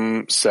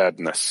from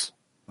sadness.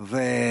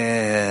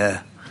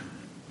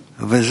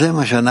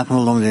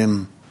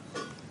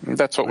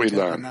 That's what we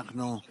learn.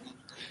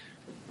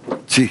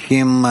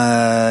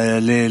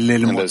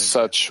 And as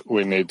such,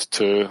 we need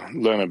to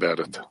learn about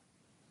it.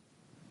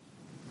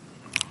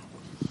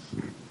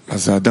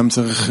 So a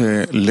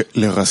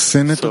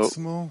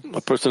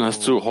person has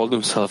to hold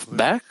himself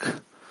back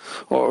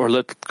or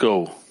let it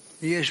go.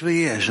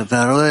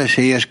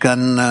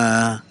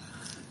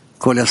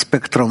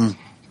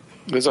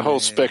 There's a whole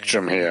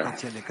spectrum here.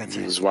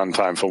 There's one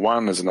time for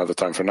one, there's another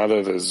time for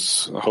another.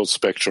 There's a whole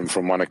spectrum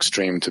from one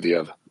extreme to the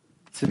other.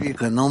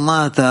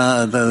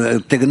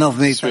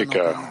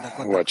 Zvika,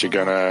 what, you're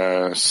going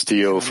to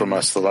steal from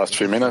us the last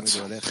few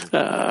minutes?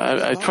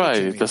 I try.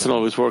 It doesn't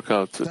always work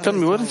out. Tell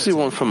me, what does he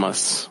want from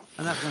us?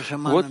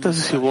 What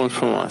does he want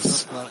from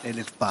us?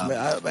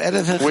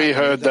 We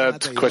heard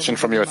that question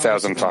from you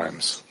 1,000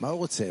 times.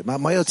 What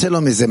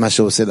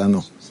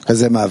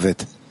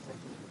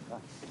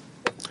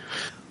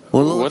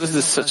does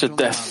this such a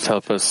death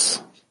help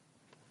us?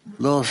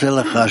 He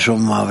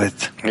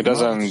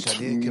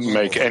doesn't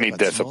make any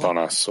death upon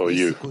us or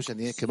you.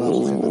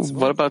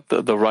 What about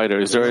the rider?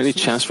 Is there any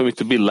chance for me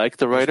to be like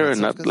the rider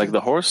and not like the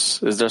horse?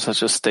 Is there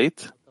such a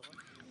state?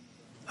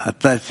 You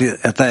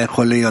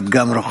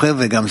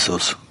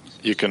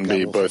can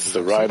be both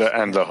the rider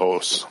and the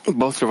horse.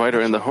 Both the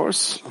rider and the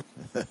horse?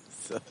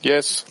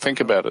 Yes,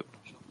 think about it.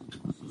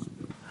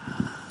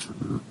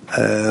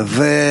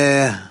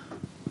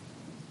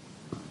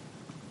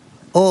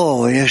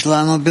 יש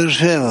לנו באר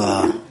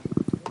שבע.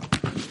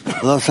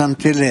 לא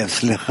שמתי לב,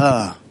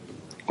 סליחה.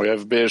 We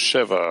have Be'er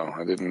Sheva.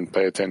 I didn't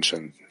pay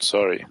attention.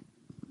 Sorry.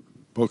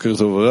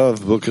 Good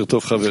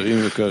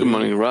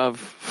morning, Rav,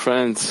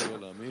 friends,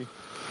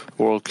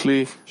 World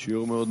Kli.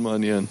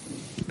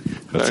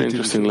 Very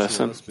interesting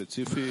lesson.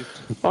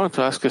 I want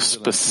to ask a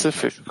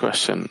specific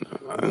question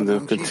and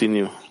then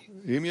continue.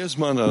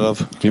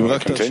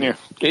 Continue.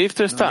 If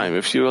there's time,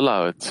 if you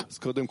allow it.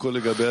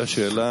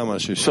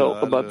 So,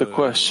 about the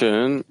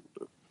question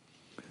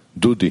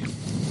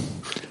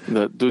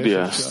that Dudi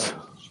asked,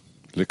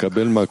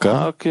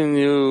 how can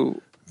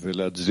you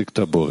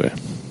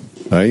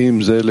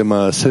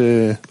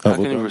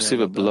receive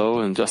a blow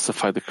and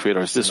justify the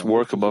Creator? Is this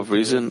work above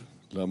reason?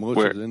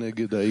 Where,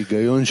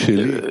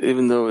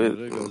 even though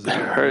it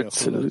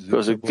hurts, it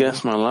goes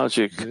against my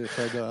logic,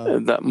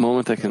 at that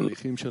moment I can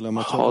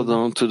hold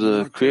on to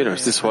the Creator.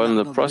 Is this one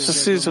of the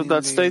processes of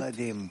that state?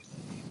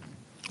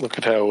 Look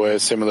at how we're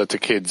similar to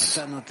kids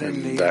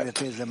in that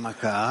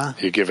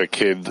you give a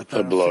kid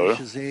a blow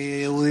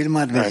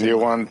and you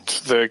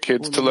want the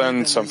kid to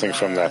learn something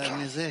from that.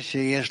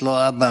 He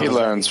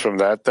learns from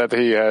that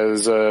he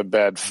has a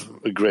bad,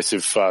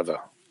 aggressive father.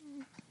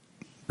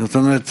 So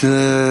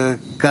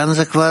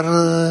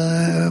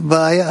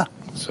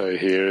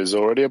here is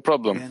already a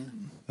problem.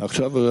 Now,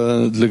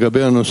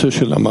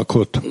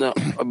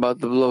 about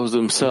the blows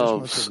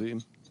themselves,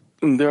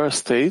 there are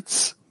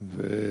states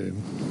it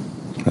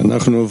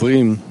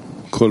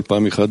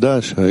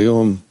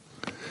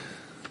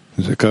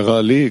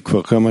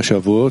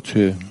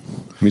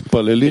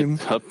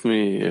helped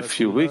me a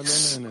few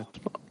weeks.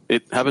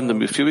 it happened to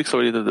me a few weeks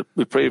already that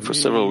we prayed for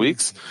several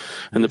weeks,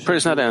 and the prayer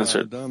is not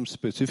answered.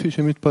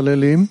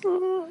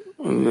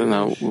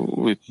 Now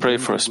we pray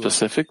for a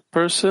specific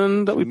person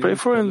that we pray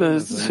for, and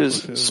his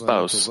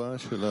spouse.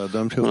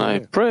 When I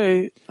pray,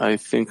 I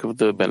think of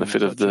the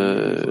benefit of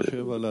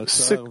the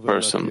sick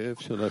person.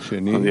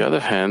 On the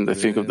other hand, I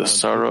think of the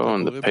sorrow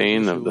and the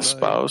pain of the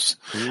spouse,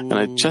 and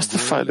I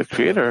justify the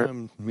Creator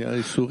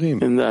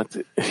in that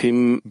He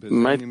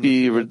might be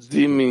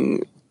redeeming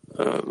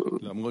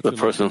the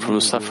person from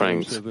the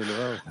sufferings.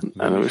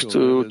 And I wish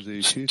to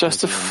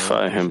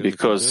justify Him,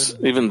 because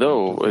even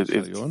though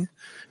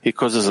He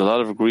causes a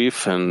lot of grief,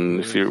 and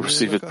if you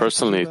receive it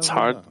personally, it's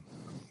hard.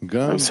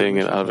 I'm saying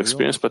it out of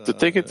experience, but to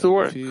take it to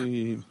work,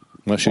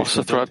 also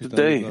throughout the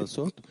day,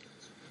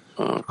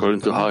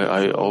 according to how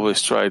I always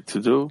try to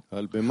do,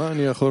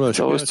 it's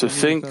always to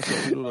think,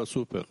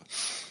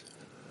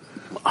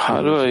 how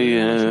do I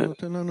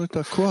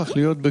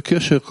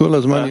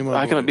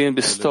can I be in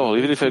bestowal,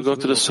 even if I go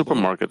to the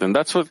supermarket? And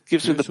that's what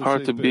gives me the power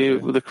to be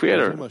with the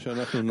Creator.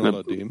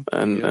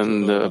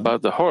 And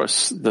about the horse,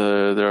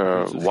 there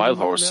are wild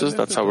horses,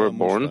 that's how we're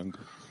born,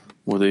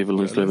 with the evil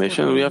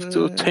inclination. We have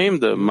to tame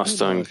the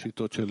Mustang.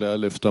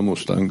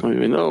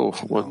 We know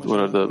what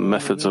are the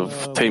methods of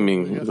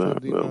taming the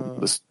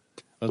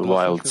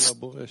wild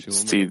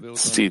steed.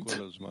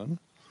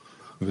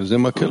 We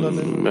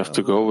have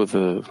to go with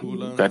the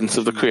guidance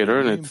of the Creator,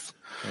 and it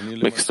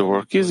makes the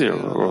work easier.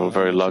 We're all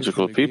very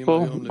logical people.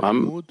 I'm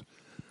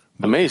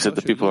amazed that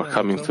the people are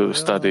coming to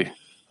study.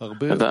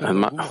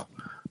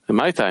 In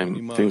my time,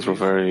 things were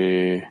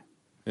very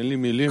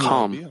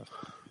calm.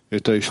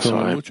 So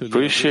I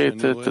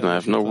appreciate it, and I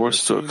have no words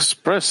to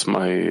express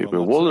my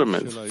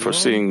bewilderment for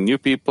seeing new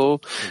people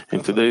in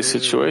today's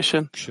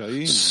situation.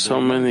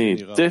 So many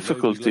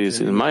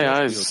difficulties in my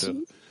eyes.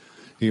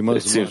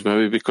 It seems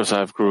maybe because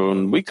I've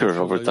grown weaker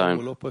over time.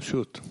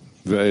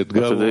 But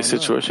today's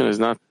situation is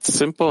not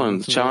simple,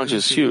 and the challenge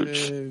is huge,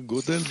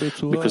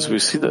 because we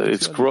see that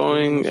it's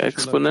growing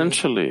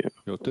exponentially,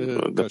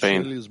 the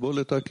pain.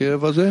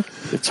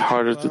 It's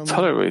harder to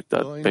tolerate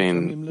that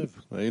pain.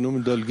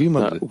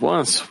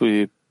 Once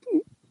we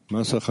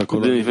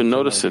didn't even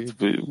notice it.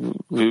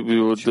 We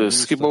would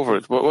skip over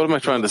it. What am I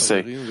trying to say?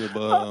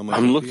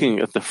 I'm looking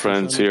at the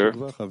friends here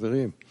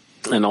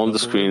and on the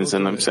screens,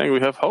 and I'm saying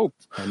we have hope.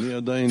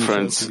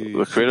 Friends,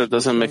 the Creator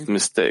doesn't make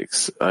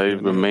mistakes. I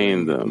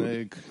remained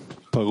a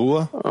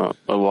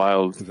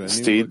wild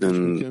steed,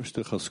 and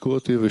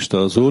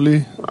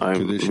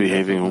I'm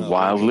behaving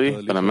wildly,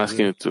 but I'm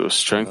asking you to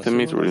strengthen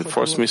me, to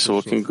reinforce me, so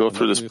we can go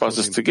through this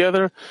process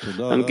together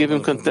and give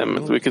Him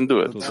contentment. We can do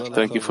it.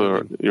 Thank you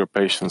for your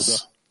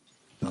patience.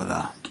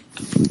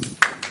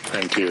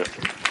 Thank you.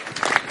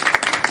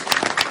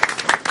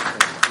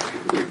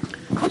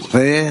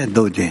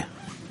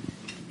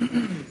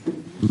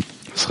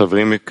 אז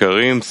חברים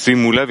יקרים,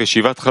 שימו לב,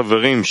 ישיבת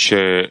חברים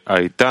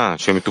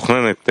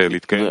שמתוכננת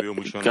להתקיים ביום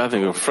ראשון.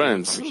 Gathering of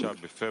friends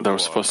that were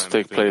supposed to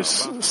take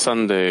place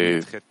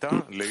Sunday,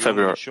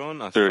 February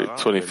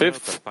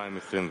 25th,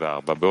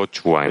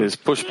 is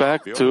pushed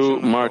back to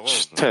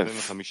March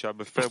 10th,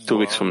 2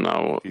 weeks from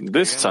now.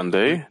 This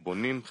Sunday,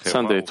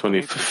 Sunday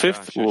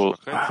 25th, we'll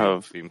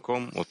have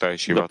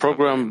the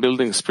program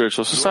Building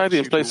Spiritual Society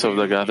in place of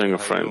the Gathering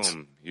of Friends.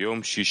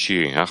 יום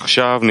שישי,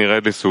 עכשיו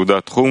נרד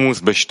לסעודת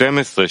חומוס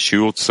ב-12,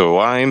 שיעור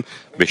צהריים,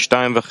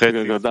 ב-2:30. We're going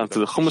to go down to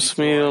the hummus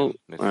meal,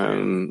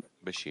 and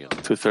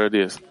 2:30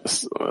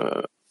 is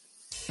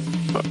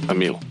a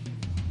meal.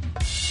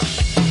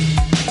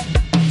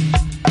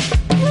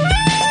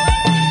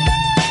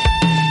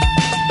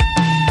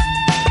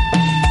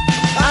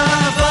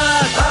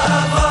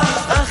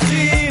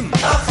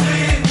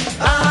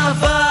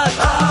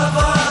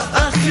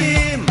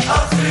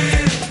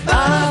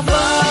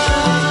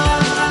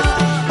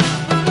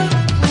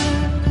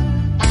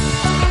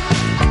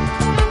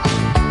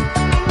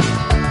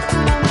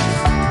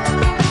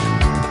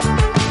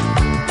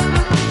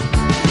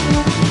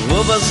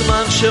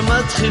 בזמן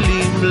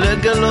שמתחילים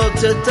לגלות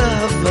את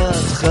אהבת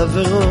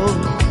חברו,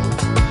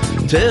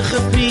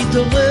 תכף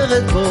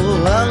מתעוררת בו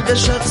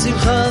הרגשת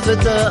שמחה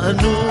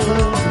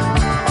ותענוג.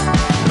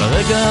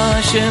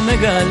 ברגע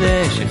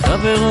שמגלה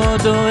שחברו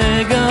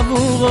דואג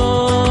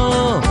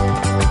עבורו,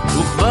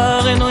 הוא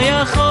כבר אינו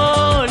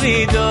יכול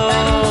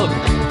לדאוג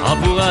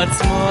עבור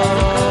עצמו,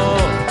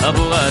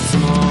 עבור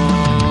עצמו.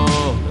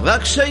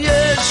 רק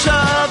שיש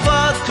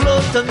אהבת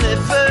כלות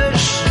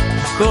הנפש,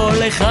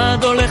 כל אחד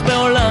הולך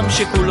בעולם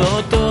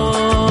שכולו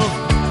טוב.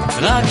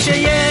 רק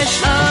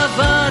שיש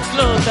אהבת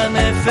כלות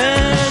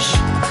הנפש,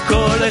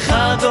 כל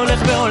אחד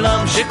הולך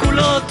בעולם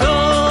שכולו טוב.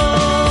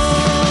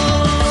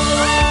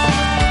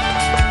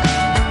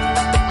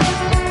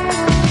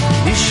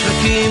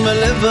 נשחקים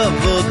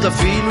הלבבות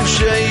אפילו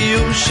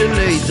שיהיו של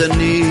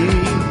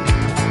איתנים,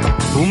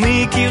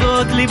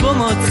 ומקירות ליבו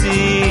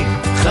מוציא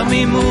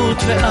חמימות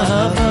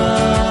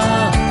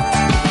ואהבה.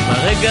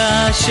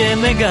 ברגע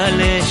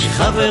שמגלה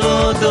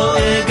שחברו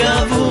דואג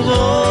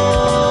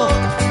עבורו,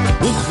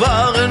 הוא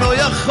כבר אינו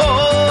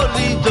יכול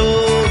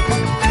לדאוג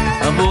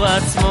עבור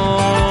עצמו,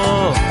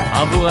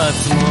 עבור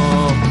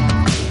עצמו.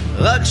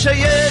 רק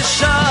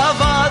שיש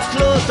אהבת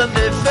כלות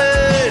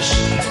הנפש.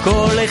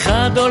 כל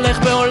אחד הולך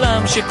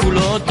בעולם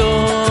שכולו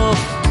טוב.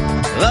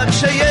 רק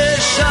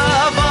שיש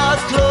אהבת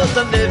כלות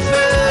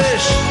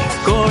הנפש.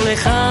 כל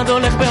אחד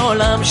הולך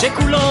בעולם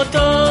שכולו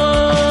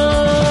טוב.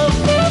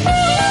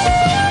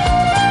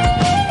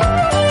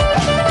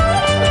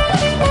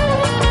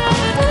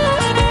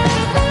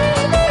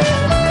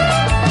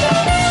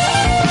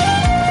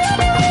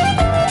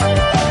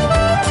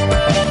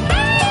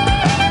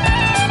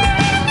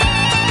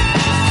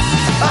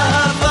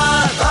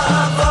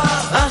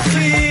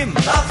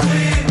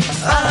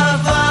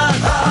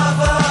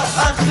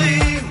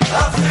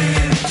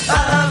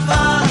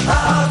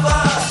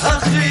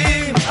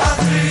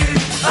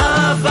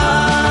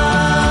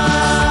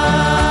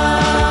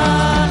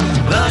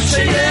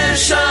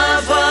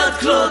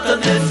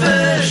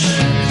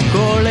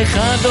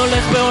 אחד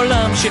הולך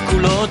בעולם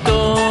שכולו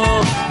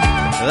טוב.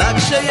 רק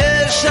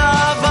שיש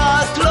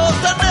אהבת כלות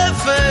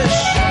הנפש.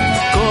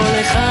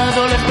 כל אחד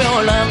הולך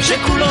בעולם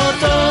שכולו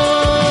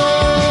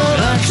טוב.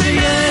 רק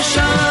שיש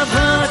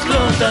אהבת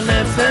כלות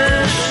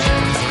הנפש.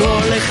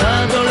 כל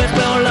אחד הולך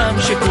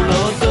בעולם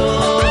שכולו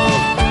טוב.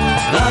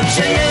 רק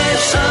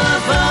שיש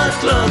אהבת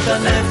כלות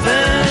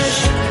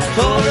הנפש.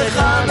 כל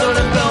אחד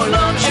הולך בעולם